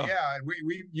 everybody, yeah, and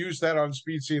we used that on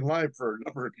Speed Scene Live for a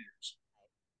number of years.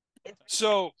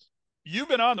 So you've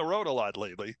been on the road a lot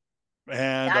lately,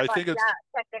 and I think it's,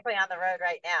 technically on the road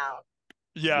right now.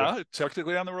 yeah,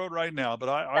 technically on the road right now. But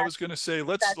I was going to say,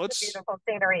 That's the let's, beautiful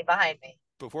scenery behind me.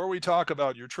 before we talk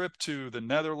about your trip to the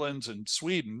Netherlands and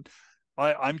Sweden,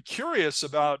 I'm curious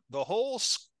about the whole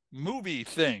movie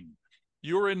thing.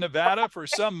 You were in Nevada for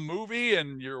some movie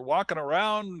and you're walking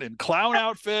around in clown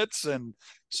outfits. And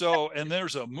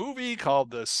there's a movie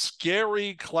called the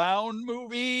Scary Clown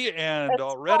Movie. And It's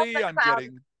called already I'm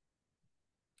getting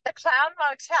the Clown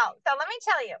Motel. So let me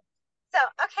tell you. So,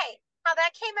 okay, how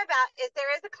that came about is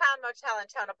there is a Clown Motel in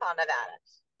Tonopah, Nevada.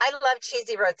 I love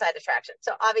cheesy roadside attractions.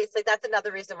 So obviously that's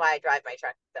another reason why I drive my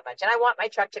truck so much. And I want my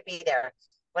truck to be there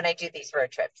when I do these road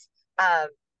trips.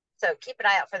 So keep an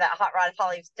eye out for that. Hot Rod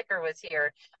Holly sticker was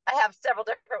here. I have several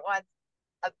different ones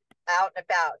out and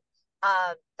about.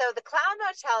 So the Clown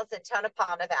Motel is in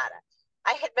Tonopah, Nevada.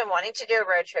 I had been wanting to do a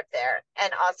road trip there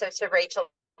and also to Rachel,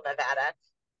 Nevada,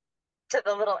 to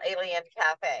the little alien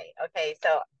cafe. Okay,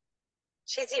 so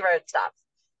cheesy road stops.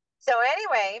 So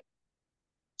anyway,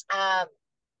 I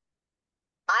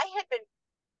had been,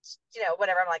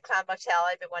 whatever. I'm like Clown Motel.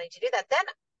 I've been wanting to do that. Then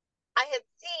I had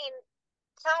seen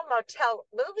Clown Motel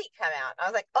movie come out. I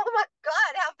was like, oh my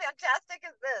God, how fantastic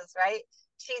is this, right?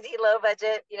 Cheesy, low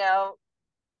budget, B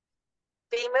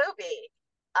movie.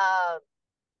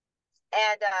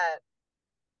 And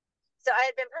so I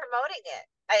had been promoting it.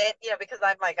 Because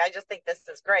I'm like, I just think this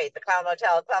is great. The Clown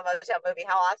Motel movie.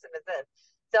 How awesome is this?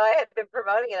 So I had been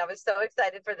promoting it. I was so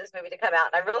excited for this movie to come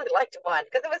out. And I really liked one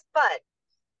because it was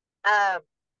fun.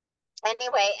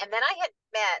 Anyway, and then I had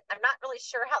met, I'm not really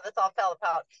sure how this all fell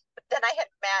about, but then I had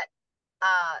met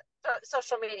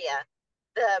social media,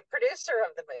 the producer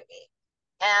of the movie.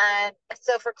 And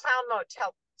so for Clown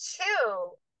Motel 2,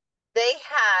 they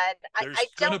had, I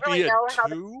don't really know how.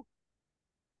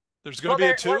 There's going to be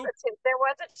a two? There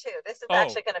was a two. This is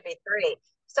actually going to be 3.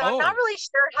 So I'm Oh. not really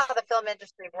sure how the film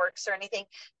industry works or anything,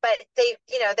 but they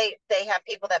have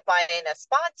people that buy in as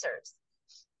sponsors,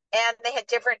 and they had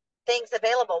different things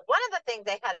available. One of the things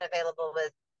they had available was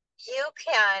you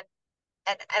can,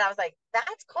 and I was like,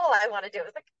 that's cool. I want to do it. It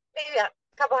was like maybe a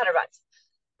couple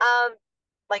 $100,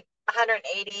 like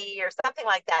 180 or something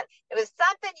like that. It was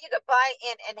something you could buy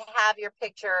in and have your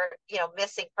picture,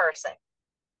 missing person.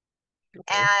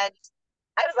 Okay. And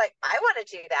I was like, I want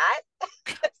to do that.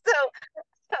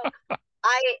 so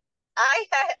I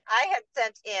had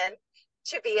sent in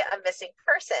to be a missing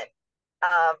person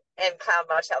in Clown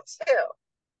Motel 2.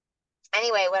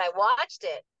 Anyway, when I watched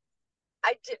it,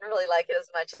 I didn't really like it as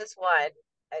much as one.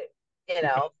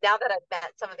 Now that I've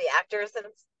met some of the actors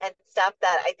and stuff,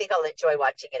 that I think I'll enjoy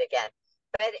watching it again.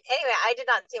 But anyway, I did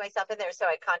not see myself in there, so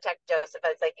I contacted Joseph. I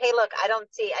was like, "Hey, look, I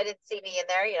didn't see me in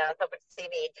there. I was hoping to see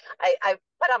me." I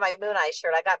put on my Moon Eye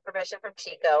shirt. I got permission from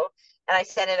Chico, and I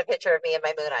sent in a picture of me in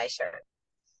my Moon Eye shirt.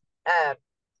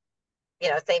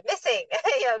 Say missing,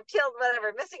 killed,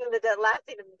 whatever, missing in the last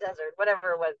scene in the desert,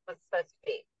 whatever it was supposed to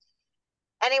be.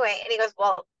 Anyway, and he goes,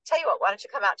 "Well, tell you what, why don't you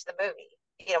come out to the movie?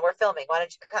 We're filming. Why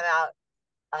don't you come out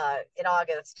in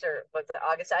August, or was it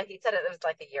August?" He said it was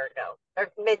like a year ago or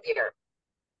mid-year.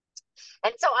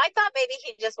 And so I thought maybe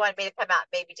he just wanted me to come out,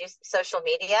 maybe do some social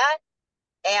media,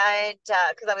 and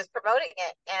because I was promoting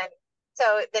it. And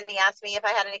so then he asked me if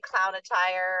I had any clown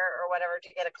attire or whatever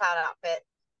to get a clown outfit.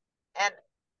 And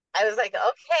I was like,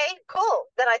 okay, cool.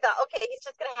 Then I thought, okay, he's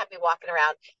just gonna have me walking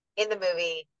around in the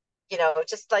movie,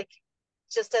 just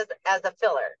as a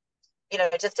filler,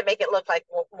 just to make it look like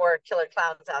more killer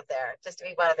clowns out there, just to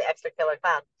be one of the extra killer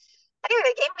clowns. Anyway,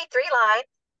 they gave me 3 lines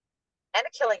and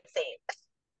a killing scene.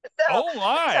 Oh So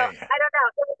my. I don't know.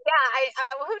 Yeah,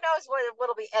 who knows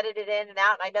what'll be edited in and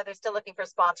out. And I know they're still looking for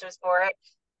sponsors for it.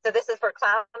 So this is for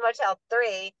Clown Motel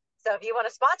 3. So if you want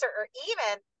to sponsor, or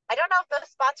even, I don't know if those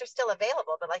spots are still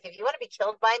available, but like if you want to be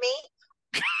killed by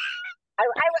me, I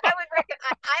would recommend.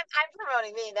 I'm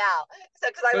promoting me now,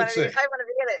 so because I want to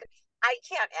be in it. I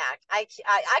can't act. I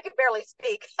could barely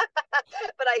speak,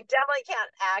 but I definitely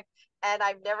can't act, and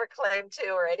I've never claimed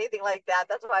to or anything like that.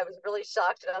 That's why I was really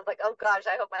shocked, and I was like, oh gosh,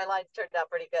 I hope my lines turned out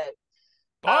pretty good.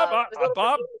 Bob, It was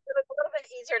Bob, a little bit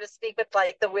easier to speak with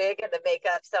like the wig and the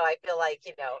makeup, so I feel like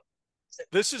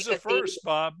this is a first,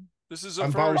 Bob. This is a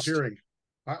I'm first. volunteering.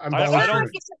 I'm I volunteering.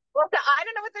 Well, I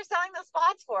don't know what they're selling those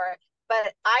spots for,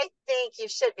 but I think you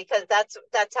should, because that's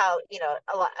how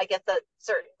a lot. I guess that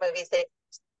certain movies they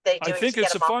do I it think to get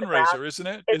it's a them off the ground. fundraiser, isn't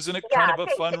it? It's, Isn't it kind yeah, of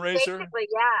a fundraiser? basically,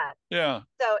 yeah. Yeah.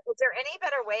 So, is there any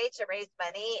better way to raise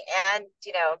money and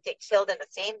get killed in the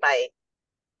scene by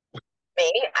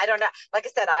me? I don't know. Like I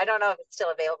said, I don't know if it's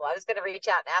still available. I was going to reach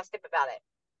out and ask him about it.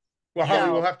 Well, Holly,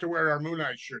 we'll have to wear our Moon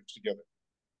Eye shirts together.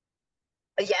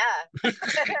 Yeah. That's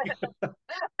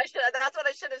what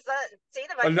I should have seen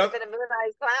if I could have been a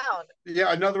Moon-Eyed Clown.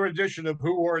 Yeah, another edition of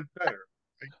Who Wore It Better.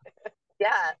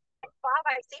 Yeah. Bob,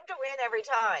 I seem to win every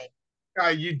time.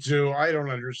 You do. I don't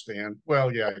understand.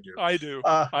 Well, yeah, I do. I do.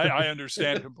 I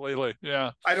understand completely.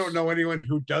 Yeah. I don't know anyone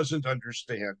who doesn't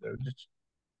understand.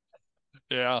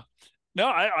 Yeah.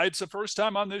 No, it's the first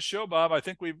time on this show, Bob. I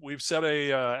think we've set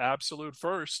a absolute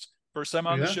first. First time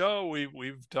on the show,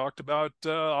 we've talked about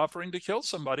offering to kill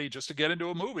somebody just to get into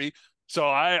a movie. So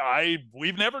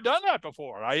we've never done that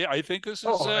before. I think this is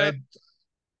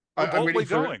boldly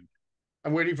going.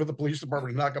 I'm waiting for the police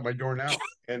department to knock on my door now,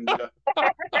 and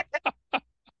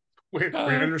we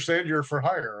understand you're for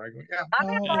hire. I go, yeah. I'm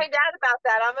going to find out about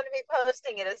that. I'm going to be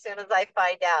posting it as soon as I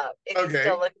find out if he's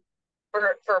still looking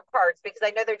for parts, because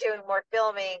I know they're doing more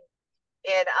filming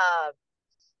in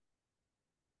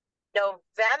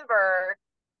November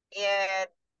in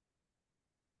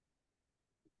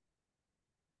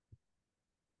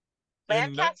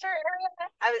Lancaster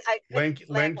area.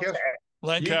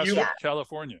 Lancaster,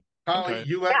 California. Holly,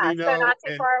 you let me know. So not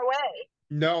too far away.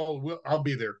 No, I'll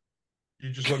be there. You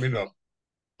just let me know.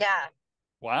 Yeah.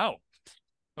 Wow.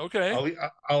 Okay.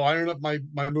 I'll iron up my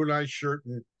Moon Eye shirt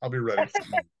and I'll be ready.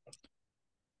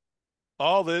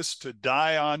 All this to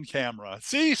die on camera.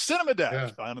 See, Cinema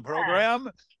Death on the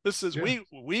program. This is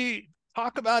we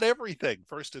talk about everything.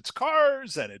 First it's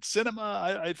cars, and it's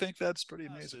cinema. I think that's pretty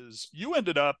amazing. You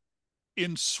ended up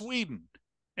in Sweden,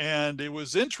 and it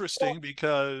was interesting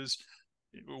because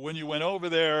when you went over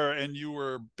there and you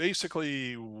were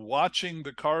basically watching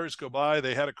the cars go by,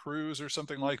 they had a cruise or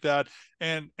something like that,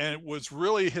 and it was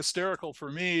really hysterical for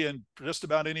me and just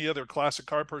about any other classic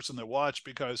car person that watched,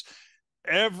 because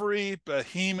every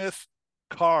behemoth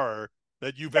car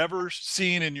that you've ever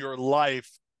seen in your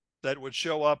life that would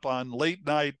show up on late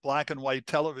night black and white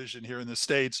television here in the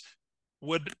States,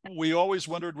 we always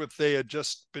wondered if they had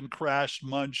just been crashed,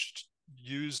 munched,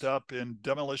 used up in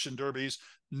demolition derbies.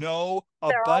 No,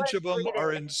 they're bunch of them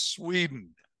are in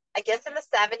Sweden. I guess in the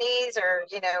 70s, or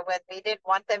when we didn't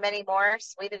want them anymore,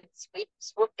 Sweden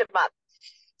swooped them up.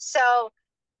 So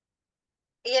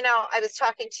I was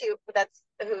talking to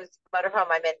whose motorhome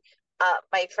I'm in,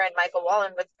 my friend Michael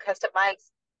Wallen with Custom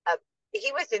Mikes.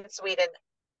 He was in Sweden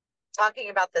talking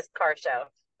about this car show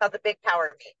called the Big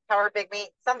Power Big Meet,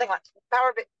 something like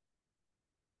Power Big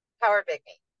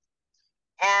Meet.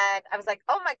 And I was like,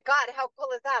 oh my God, how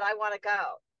cool is that? I want to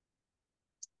go.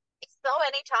 So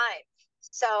anytime.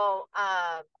 So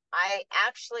I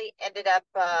actually ended up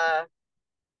I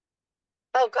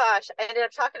ended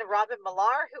up talking to Robin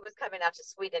Millar, who was coming out to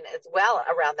Sweden as well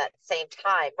around that same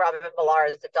time. Robin Millar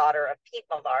is the daughter of Pete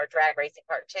Millar, drag racing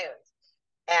cartoons.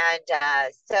 And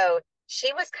so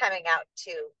she was coming out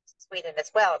to Sweden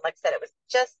as well. And like I said, it was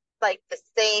just like the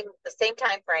same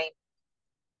time frame.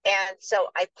 And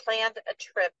so I planned a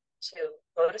trip to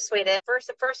go to Sweden.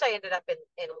 First I ended up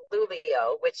in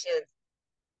Luleå, which is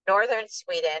northern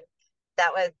Sweden.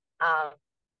 That was, I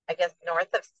guess,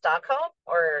 north of Stockholm,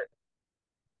 or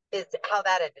is how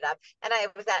that ended up. And I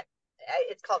was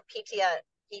it's called Pite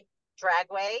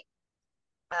Dragway,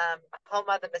 home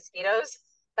of the mosquitoes.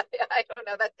 I don't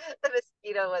know, that the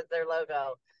mosquito was their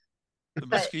logo. The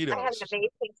mosquitoes. I had an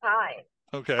amazing time.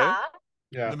 Okay.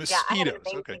 Yeah. The mosquitoes. I had an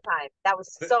amazing time. That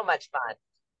was so much fun.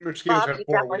 Mosquitoes Bob, have you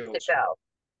 4 definitely wheels. should go.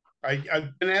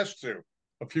 I've been asked to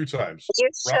a few times. You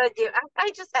should.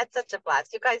 I just had such a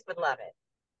blast. You guys would love it.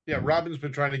 Yeah, Robin's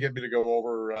been trying to get me to go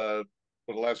over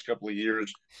for the last couple of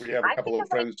years. We have a I think couple of I'm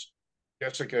gonna, friends,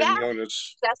 Jessica and yeah,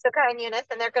 Jonas. Jessica and Eunice,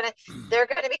 and they're gonna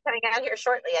be coming out here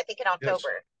shortly. I think in Yes,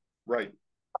 October. right.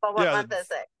 Oh, what Yeah, month is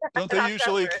it? don't In they October.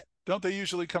 usually don't they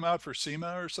usually come out for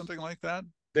SEMA or something like that?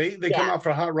 They come Yeah. out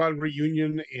for Hot Rod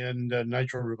Reunion and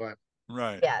Nitro Revival.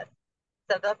 Right. Yes.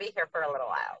 So they'll be here for a little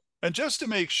while. And just to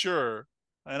make sure,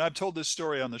 and I've told this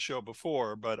story on the show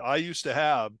before, but I used to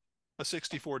have a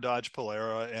 64 Dodge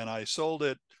Polara and I sold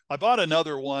it. I bought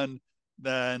another one,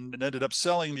 then ended up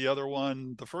selling the other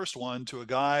one, the first one, to a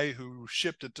guy who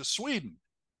shipped it to Sweden.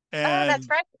 Oh, that's And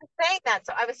right. You were saying that.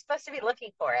 So I was supposed to be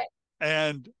looking for it.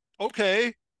 and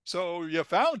okay, so you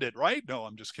found it, right? No,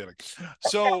 I'm just kidding.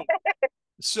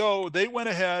 So they went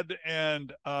ahead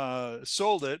and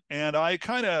sold it, and I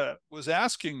kind of was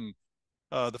asking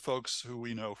the folks who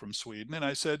we know from Sweden, and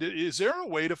I said, "Is there a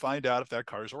way to find out if that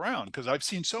car's around?" Because I've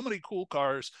seen so many cool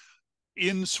cars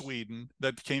in Sweden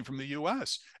that came from the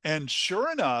U.S. And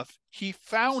sure enough, he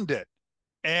found it,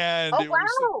 and Oh, it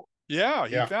was wow. yeah,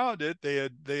 he Yeah. found it. They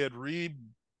had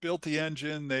rebuilt the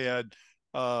engine. They had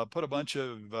put a bunch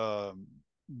of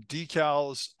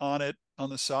decals on it on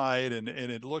the side, and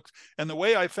it looked. And the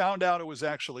way I found out it was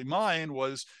actually mine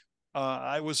was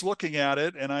I was looking at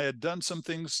it, and I had done some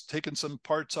things, taken some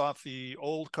parts off the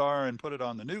old car and put it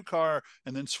on the new car,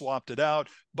 and then swapped it out.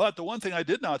 But the one thing I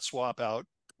did not swap out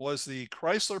was the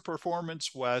Chrysler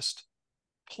Performance West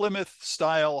Plymouth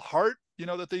style heart,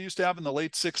 that they used to have in the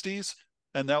late 60s.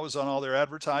 And that was on all their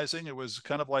advertising. It was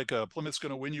kind of like a Plymouth's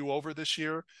going to win you over this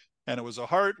year. And it was a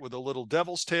heart with a little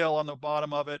devil's tail on the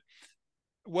bottom of it.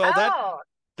 Well, Oh,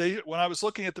 when I was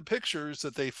looking at the pictures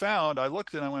that they found, I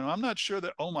looked and I went, I'm not sure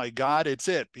that, oh my God, it's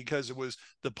it, because it was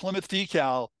the Plymouth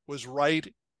decal was right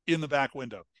in the back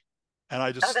window. And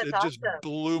that's it just awesome.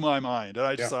 blew my mind. And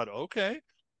I just Yeah. thought, okay,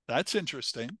 that's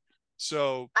interesting.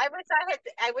 So I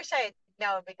wish I had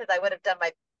known because I would have done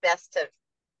my best to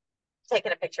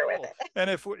taken a picture with it. and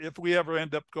if we ever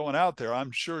end up going out there,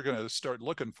 I'm sure going to start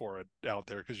looking for it out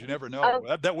there, because you never know.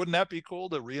 Oh, That wouldn't that be cool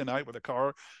to reunite with a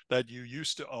car that you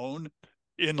used to own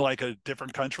in like a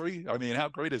different country? I mean, how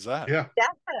great is that? Yeah.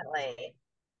 definitely.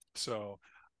 So,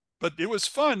 but it was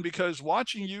fun because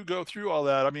watching you go through all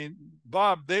that. I mean,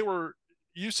 Bob,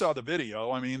 you saw the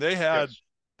video. I mean, Yes.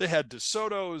 they had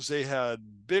DeSotos, they had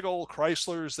big old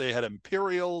Chryslers, they had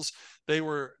Imperials, they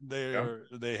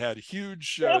had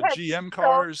huge They had GM so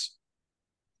cars.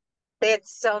 They had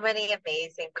so many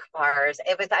amazing cars.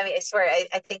 I mean, I swear,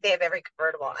 I think they have every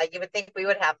convertible. You would think we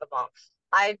would have them all.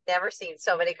 I've never seen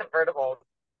so many convertibles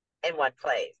in one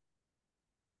place.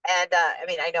 And I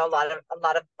mean, I know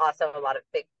also a lot of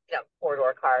big,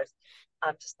 four-door cars.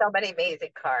 Just so many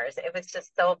amazing cars. It was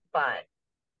just so fun.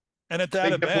 And at They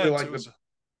that definitely event, like it was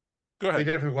go they ahead.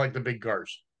 definitely like the big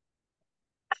cars.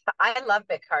 I love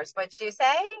big cars. What'd you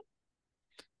say?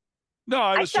 No,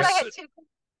 I I was said I just had two. go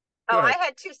Oh, I ahead.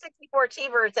 had two 64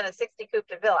 T-Birds and a 60 Coupe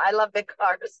de Ville. I love big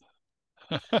cars.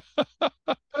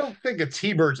 I don't think a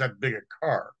T-Bird's that big a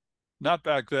car. Not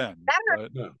back then, Matter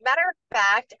but No. matter of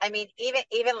fact, I mean,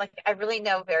 even like I really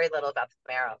know very little about the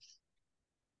Camaro.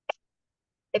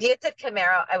 If you had said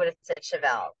Camaro, I would have said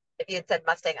Chevelle. If you had said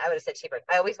Mustang, I would have said T-Bird.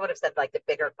 I always would have said like the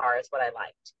bigger car is what I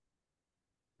liked.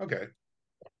 Okay.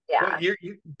 Yeah. Well,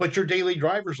 but your daily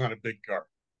driver's not a big car.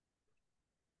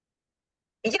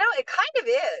 It kind of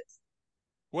is.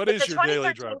 what It's is a your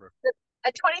daily 2013 driver?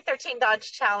 a 2013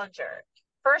 Dodge Challenger.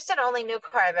 First and only new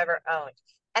car I've ever owned.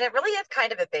 And it really is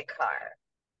kind of a big car.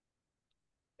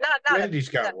 Not Randy's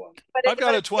a, got one. but I've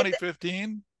got a it's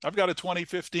 2015. I've got a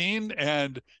 2015,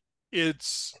 and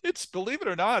it's believe it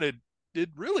or not, it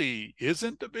really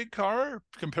isn't a big car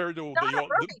compared to not a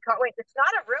roomy car. Wait, it's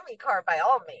not a roomy car by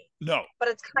all means, no. but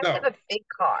it's kind No. of a big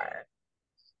car.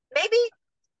 Maybe,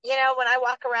 when I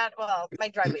walk around, well, my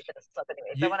driveway's in a slope anyway,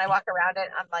 so You, when I walk around it,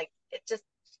 I'm like, it's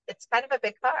kind of a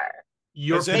big car.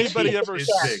 Your Has anybody Petite ever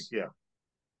is big, yeah.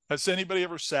 has anybody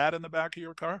ever sat in the back of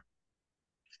your car?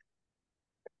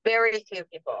 Very few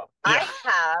people. Yeah.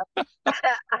 I have.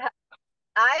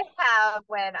 I have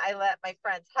when I let my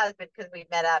friend's husband, because we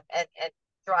met up and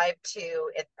drive to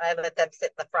it, I let them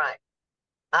sit in the front.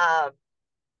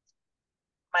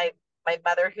 My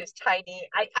mother, who's tiny,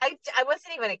 I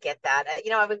wasn't even gonna get that.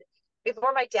 I was,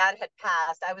 before my dad had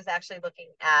passed, I was actually looking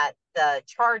at the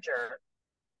Charger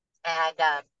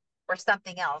and or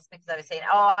something else, because I was saying,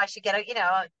 oh, I should get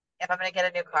if I'm gonna get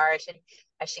a new car,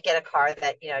 I should get a car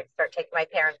that start taking my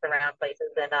parents around places.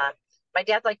 And my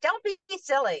dad's like, don't be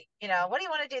silly, what do you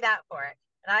want to do that for?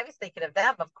 And I was thinking of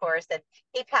them, of course, and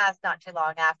he passed not too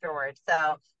long afterwards.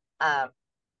 So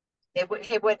it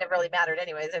wouldn't have really mattered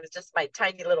anyways. It was just my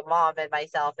tiny little mom and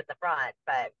myself in the front.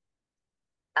 But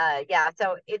yeah,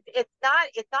 so it's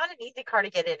not an easy car to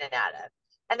get in and out of.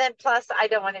 And then plus I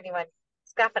don't want anyone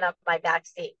scuffing up my back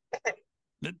seat.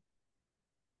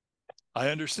 I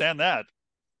understand that.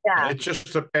 Yeah. It's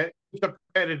just it's a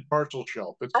padded parcel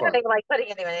shelf. It's I don't fine. even like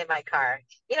putting anyone in my car.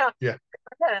 Yeah.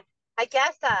 I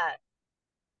guess my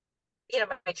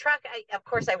truck, of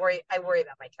course I worry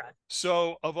about my truck.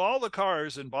 So of all the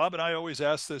cars, and Bob and I always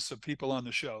ask this of people on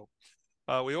the show,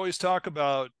 we always talk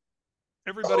about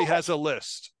everybody has a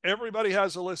list. Everybody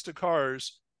has a list of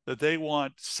cars that they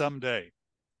want someday.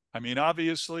 I mean,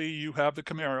 obviously you have the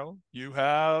Camaro, you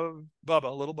have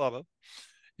Bubba, little Bubba,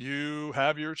 you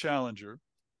have your Challenger.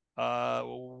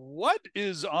 What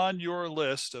is on your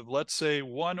list of, let's say,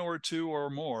 one or two or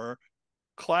more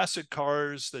classic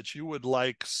cars that you would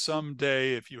like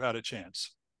someday if you had a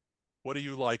chance? What do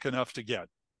you like enough to get?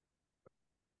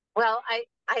 Well,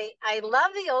 I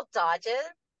love the old Dodges.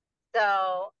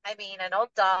 So, I mean, an old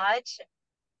Dodge,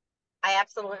 I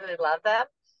absolutely love them.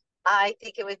 I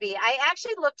think it would be, I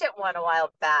actually looked at one a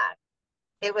while back.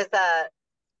 It was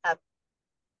a,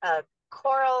 a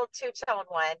coral two-tone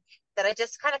one that I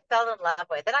just kind of fell in love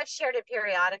with. And I've shared it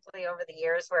periodically over the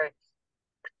years where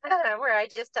I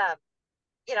just, I'm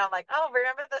like, oh,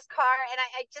 remember this car? And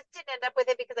I just didn't end up with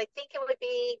it because I think it would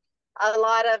be a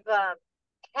lot of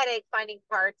headache finding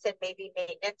parts and maybe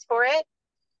maintenance for it.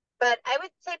 But I would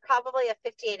say probably a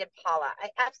 58 Impala. I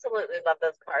absolutely love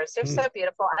those cars. They're so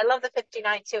beautiful. I love the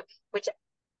 59 too, which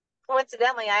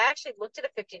coincidentally, I actually looked at a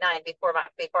 59 before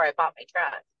I bought my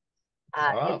truck.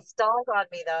 Wow. It stalled on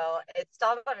me though. It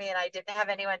stalled on me and I didn't have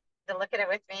anyone to look at it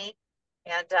with me.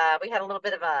 And we had a little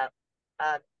bit of a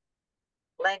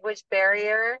language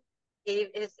barrier.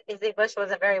 His English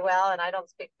wasn't very well and I don't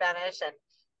speak Spanish. And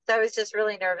so I was just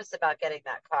really nervous about getting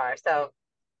that car. So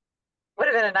would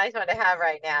have been a nice one to have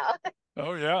right now.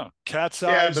 Oh yeah, cat's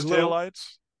Yeah, eyes, but little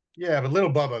taillights. yeah, but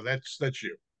little Bubba, that's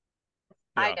you.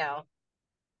 Yeah. I know.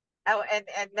 Oh, and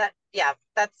that, yeah,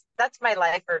 that's my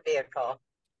life or vehicle.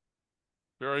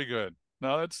 Very good.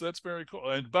 No, that's very cool.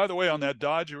 And by the way, on that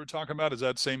Dodge you were talking about, is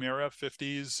that same era,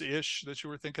 50s ish that you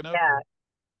were thinking of? Yeah.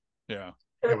 Yeah.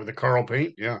 Yeah, with the Carl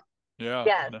paint. Yeah. Yeah.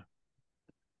 Yes.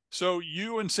 So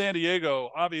you in San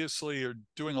Diego obviously are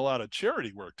doing a lot of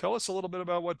charity work. Tell us a little bit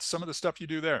about what some of the stuff you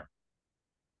do there.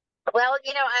 Well,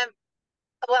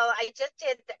 I just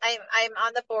did. I'm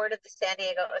on the board of the San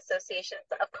Diego Association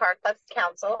of Car Clubs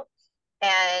Council,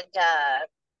 and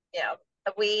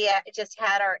we just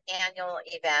had our annual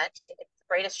event. It's the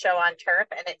greatest show on turf,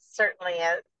 and it certainly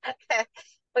is.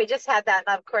 We just had that,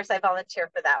 and of course, I volunteer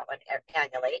for that one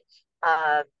annually,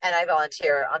 and I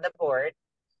volunteer on the board.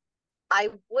 I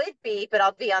would be, but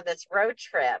I'll be on this road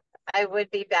trip. I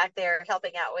would be back there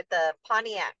helping out with the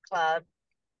Pontiac Club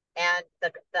and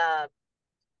the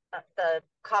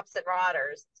Cops and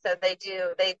Rodders. So they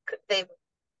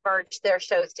merged their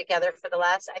shows together for the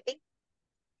last, I think,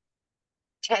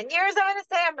 10 years, I'm going to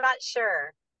say. I'm not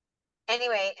sure.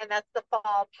 Anyway, and that's the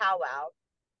fall powwow.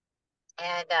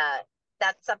 And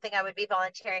that's something I would be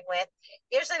volunteering with.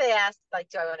 Usually they ask, like,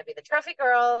 do I want to be the trophy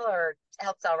girl or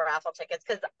help sell raffle tickets?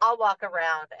 Because I'll walk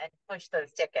around and push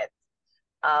those tickets,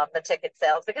 the ticket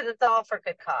sales, because it's all for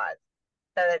good cause.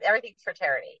 So that everything's for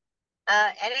charity.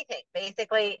 Anything,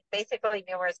 basically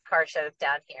numerous car shows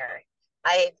down here.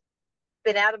 I've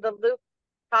been out of the loop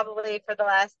probably for the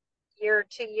last year or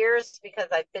 2 years because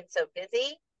I've been so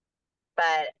busy.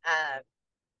 But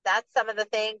that's some of the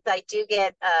things I do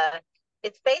get.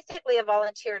 It's basically a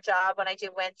volunteer job when I do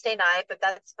Wednesday night, but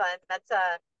that's fun. That's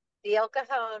the El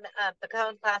Cajon, the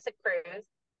Cajon Classic Cruise,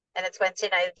 and it's Wednesday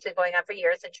night. It's been going on for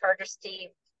years, and Charger Steve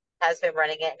has been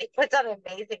running it. He puts on an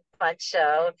amazing, fun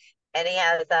show, and he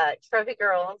has trophy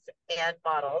girls and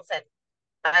models, and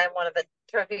I'm one of the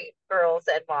trophy girls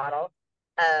and model.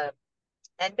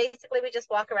 And basically, we just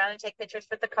walk around and take pictures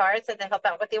with the cars, and then help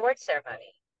out with the award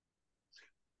ceremony.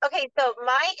 Okay, so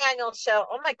my annual show.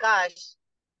 Oh my gosh,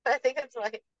 I think it's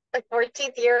my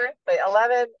 14th year. Wait,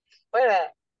 11. Wait a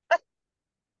minute.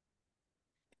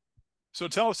 So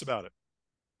tell us about it.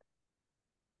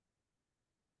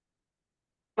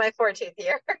 My 14th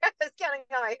year. I was counting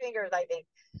on my fingers, I think.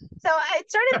 So I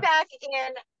started back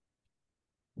in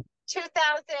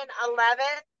 2011,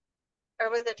 or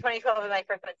was it 2012 was my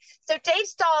first one? So Dave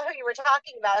Stahl, who you were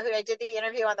talking about, who I did the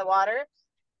interview on the water,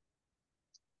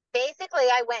 basically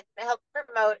I went and helped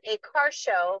promote a car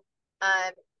show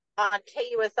on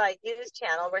KUSI News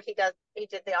Channel where he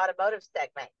did the automotive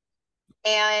segment.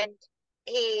 And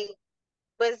he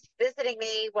was visiting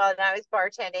me while I was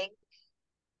bartending.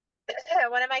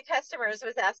 one of my customers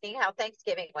was asking how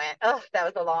Thanksgiving went. Oh, that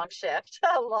was a long shift,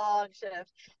 a long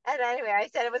shift. And anyway, I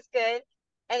said it was good.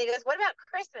 And he goes, what about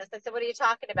Christmas? I said, what are you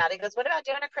talking about? He goes, what about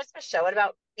doing a Christmas show? What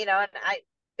about, and I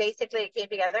basically it came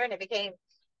together and it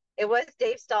was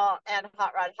Dave Stahl and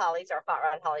Hot Rod Holly's, or Hot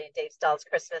Rod Holly and Dave Stahl's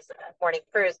Christmas morning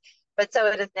cruise. But so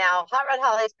it is now Hot Rod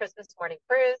Holly's Christmas morning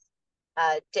cruise.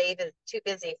 Dave is too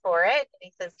busy for it.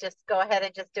 He says, just go ahead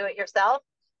and just do it yourself.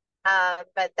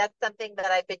 But that's something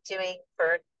that I've been doing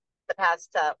for the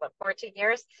past, 14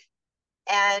 years.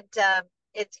 And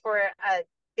it's for,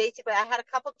 basically, I had a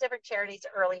couple different charities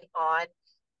early on,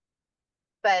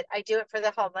 but I do it for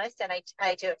the homeless, and I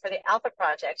do it for the Alpha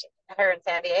Project here in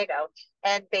San Diego.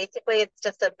 And basically, it's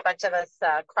just a bunch of us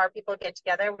car people get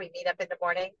together. We meet up in the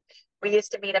morning. We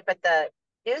used to meet up at the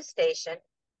news station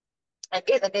and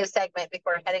do the news segment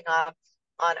before heading off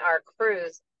on our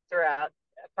cruise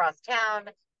across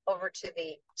town over to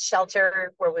the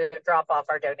shelter where we would drop off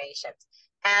our donations.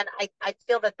 And I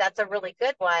feel that that's a really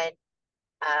good one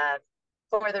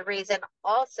for the reason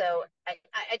also, I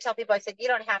tell people, I said, you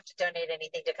don't have to donate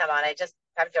anything to come on. I just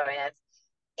come join us.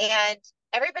 And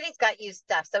everybody's got used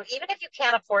stuff. So even if you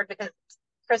can't afford, because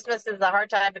Christmas is a hard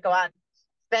time to go out and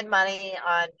spend money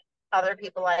on other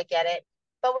people, I get it.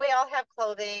 But we all have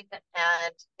clothing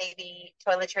and maybe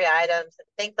toiletry items and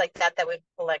things like that we've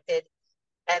collected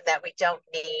and that we don't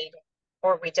need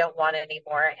or we don't want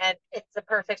anymore. And it's the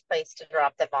perfect place to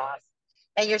drop them off.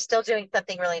 And you're still doing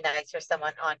something really nice for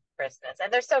someone on Christmas.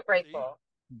 And they're so grateful.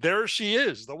 There she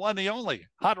is, the one, the only,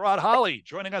 Hot Rod Holly,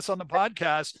 joining us on the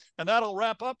podcast. And that'll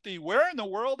wrap up the Where in the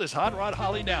World is Hot Rod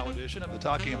Holly Now edition of the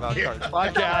Talking About Cars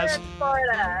podcast.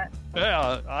 Florida.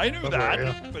 Yeah, I knew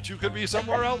that, but you could be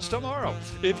somewhere else tomorrow.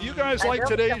 If you guys like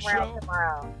today's show,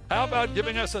 how about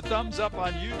giving us a thumbs up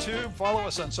on YouTube? Follow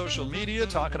us on social media.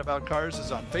 Talking About Cars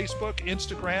is on Facebook,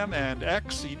 Instagram, and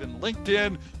X, even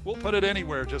LinkedIn. We'll put it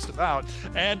anywhere just about.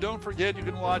 And don't forget, you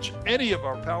can watch any of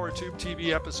our PowerTube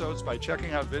TV episodes by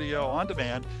checking out video on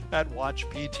demand at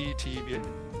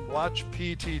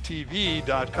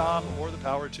watchpttv.com or the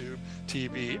PowerTube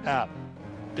TV app.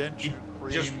 Dent,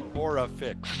 cream, or a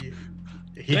fix.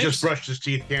 He just brushed his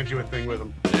teeth. Can't do a thing with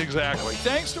him. Exactly.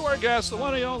 Thanks to our guest, the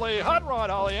one and only Hot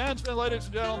Rod Holly Ansman, ladies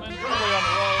and gentlemen, currently on the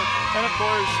road. And of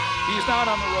course, he's not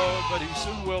on the road, but he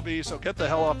soon will be. So get the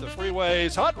hell off the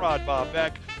freeways. Hot Rod Bob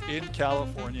Beck in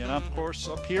California. And of course,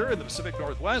 up here in the Pacific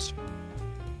Northwest,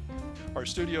 our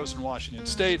studios in Washington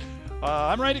State.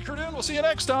 I'm Randy Cardoon. We'll see you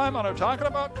next time on our Talking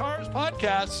About Cars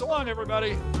podcast. So long,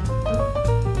 everybody.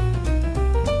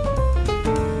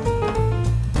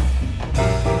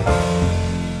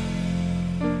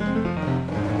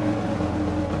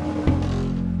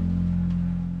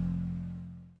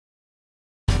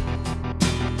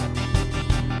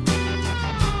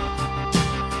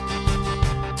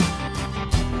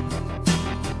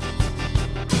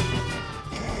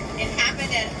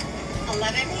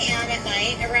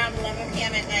 Around 11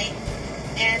 p.m. at night,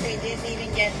 and they didn't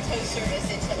even get tow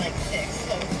service until like 6,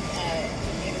 so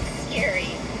it was scary.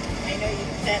 I know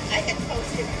that I had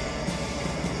posted.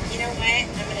 You know what?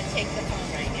 I'm going to take the phone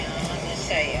right now. I'm going to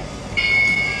show you.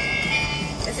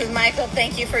 This is Michael.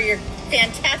 Thank you for your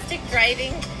fantastic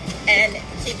driving and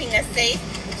keeping us safe.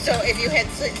 So if you had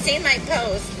seen my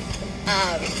post,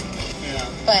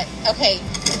 but okay,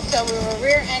 so we were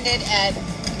rear-ended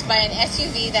by an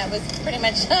SUV that was pretty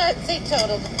much, say,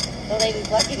 totaled. The lady's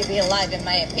lucky to be alive, in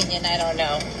my opinion. I don't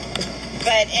know.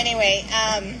 But anyway,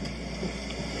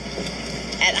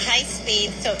 at high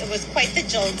speed, so it was quite the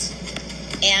jolt.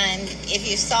 And if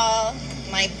you saw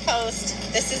my post,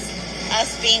 this is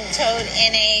us being towed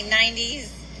in a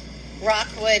 90s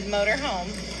Rockwood motorhome.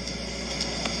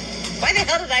 Why the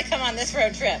hell did I come on this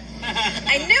road trip?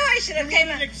 I knew I should have came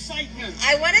on. Excitement.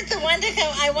 I wanted the one to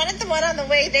come. I wanted the one on the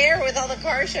way there with all the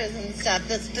car shows and stuff,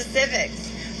 the specifics.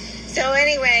 So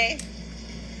anyway,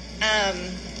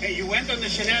 hey, you went on the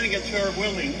shenanigans for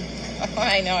willing. Oh,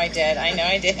 I know I did.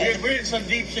 We're in some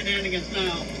deep shenanigans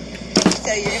now.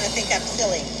 So you're gonna think I'm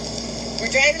silly. We're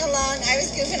driving along. I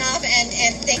was goofing off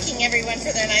and thanking everyone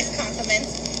for their nice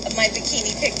compliments of my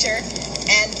bikini picture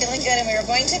and feeling good. And we were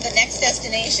going to the next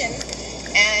destination,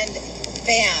 and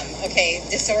bam, okay,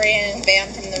 disorienting,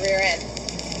 bam from the rear end.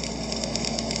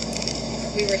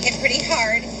 We were hit pretty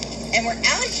hard, and we're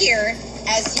out here,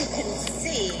 as you can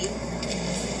see.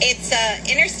 It's an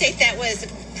interstate that was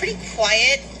pretty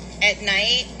quiet at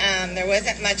night. There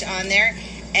wasn't much on there,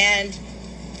 and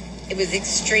it was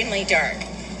extremely dark.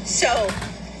 So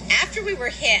after we were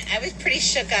hit, I was pretty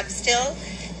shook up still,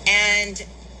 and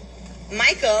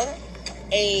Michael,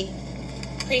 a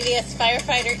previous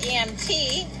firefighter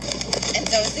EMT, And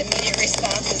so his immediate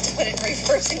response was to put it in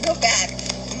reverse and go back.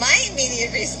 My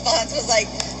immediate response was like,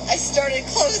 I started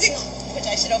closing, which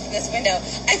I should open this window.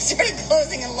 I started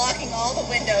closing and locking all the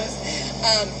windows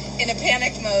in a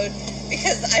panic mode,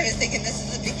 because I was thinking this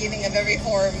is the beginning of every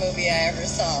horror movie I ever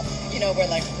saw. You know, where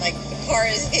like the car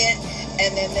is hit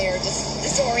and then they're just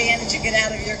disoriented to get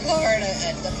out of your car, and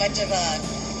a bunch of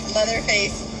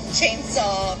Leatherface,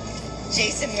 chainsaw,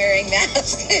 Jason wearing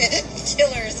mask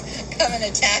killers come and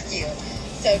attack you.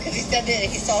 So, because he said that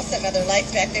he saw some other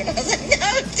lights back there, and I was like,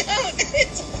 no, don't.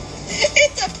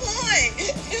 It's a ploy.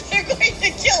 They're going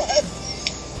to kill us.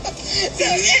 So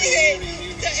anyway,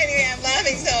 I'm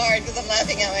laughing so hard because I'm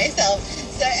laughing at myself.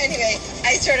 So anyway,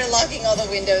 I started locking all the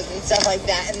windows and stuff like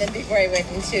that. And then before I went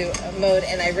into mode,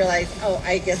 and I realized, oh,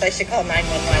 I guess I should call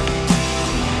 911.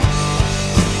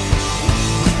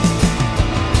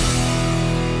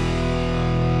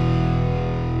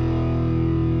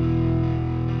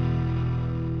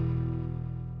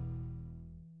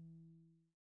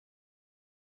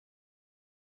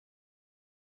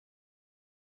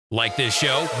 Like this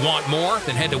show? Want more?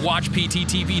 Then head to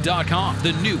WatchPTTV.com,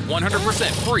 the new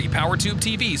 100% free PowerTube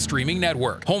TV streaming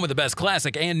network. Home of the best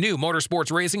classic and new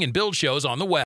motorsports racing and build shows on the web.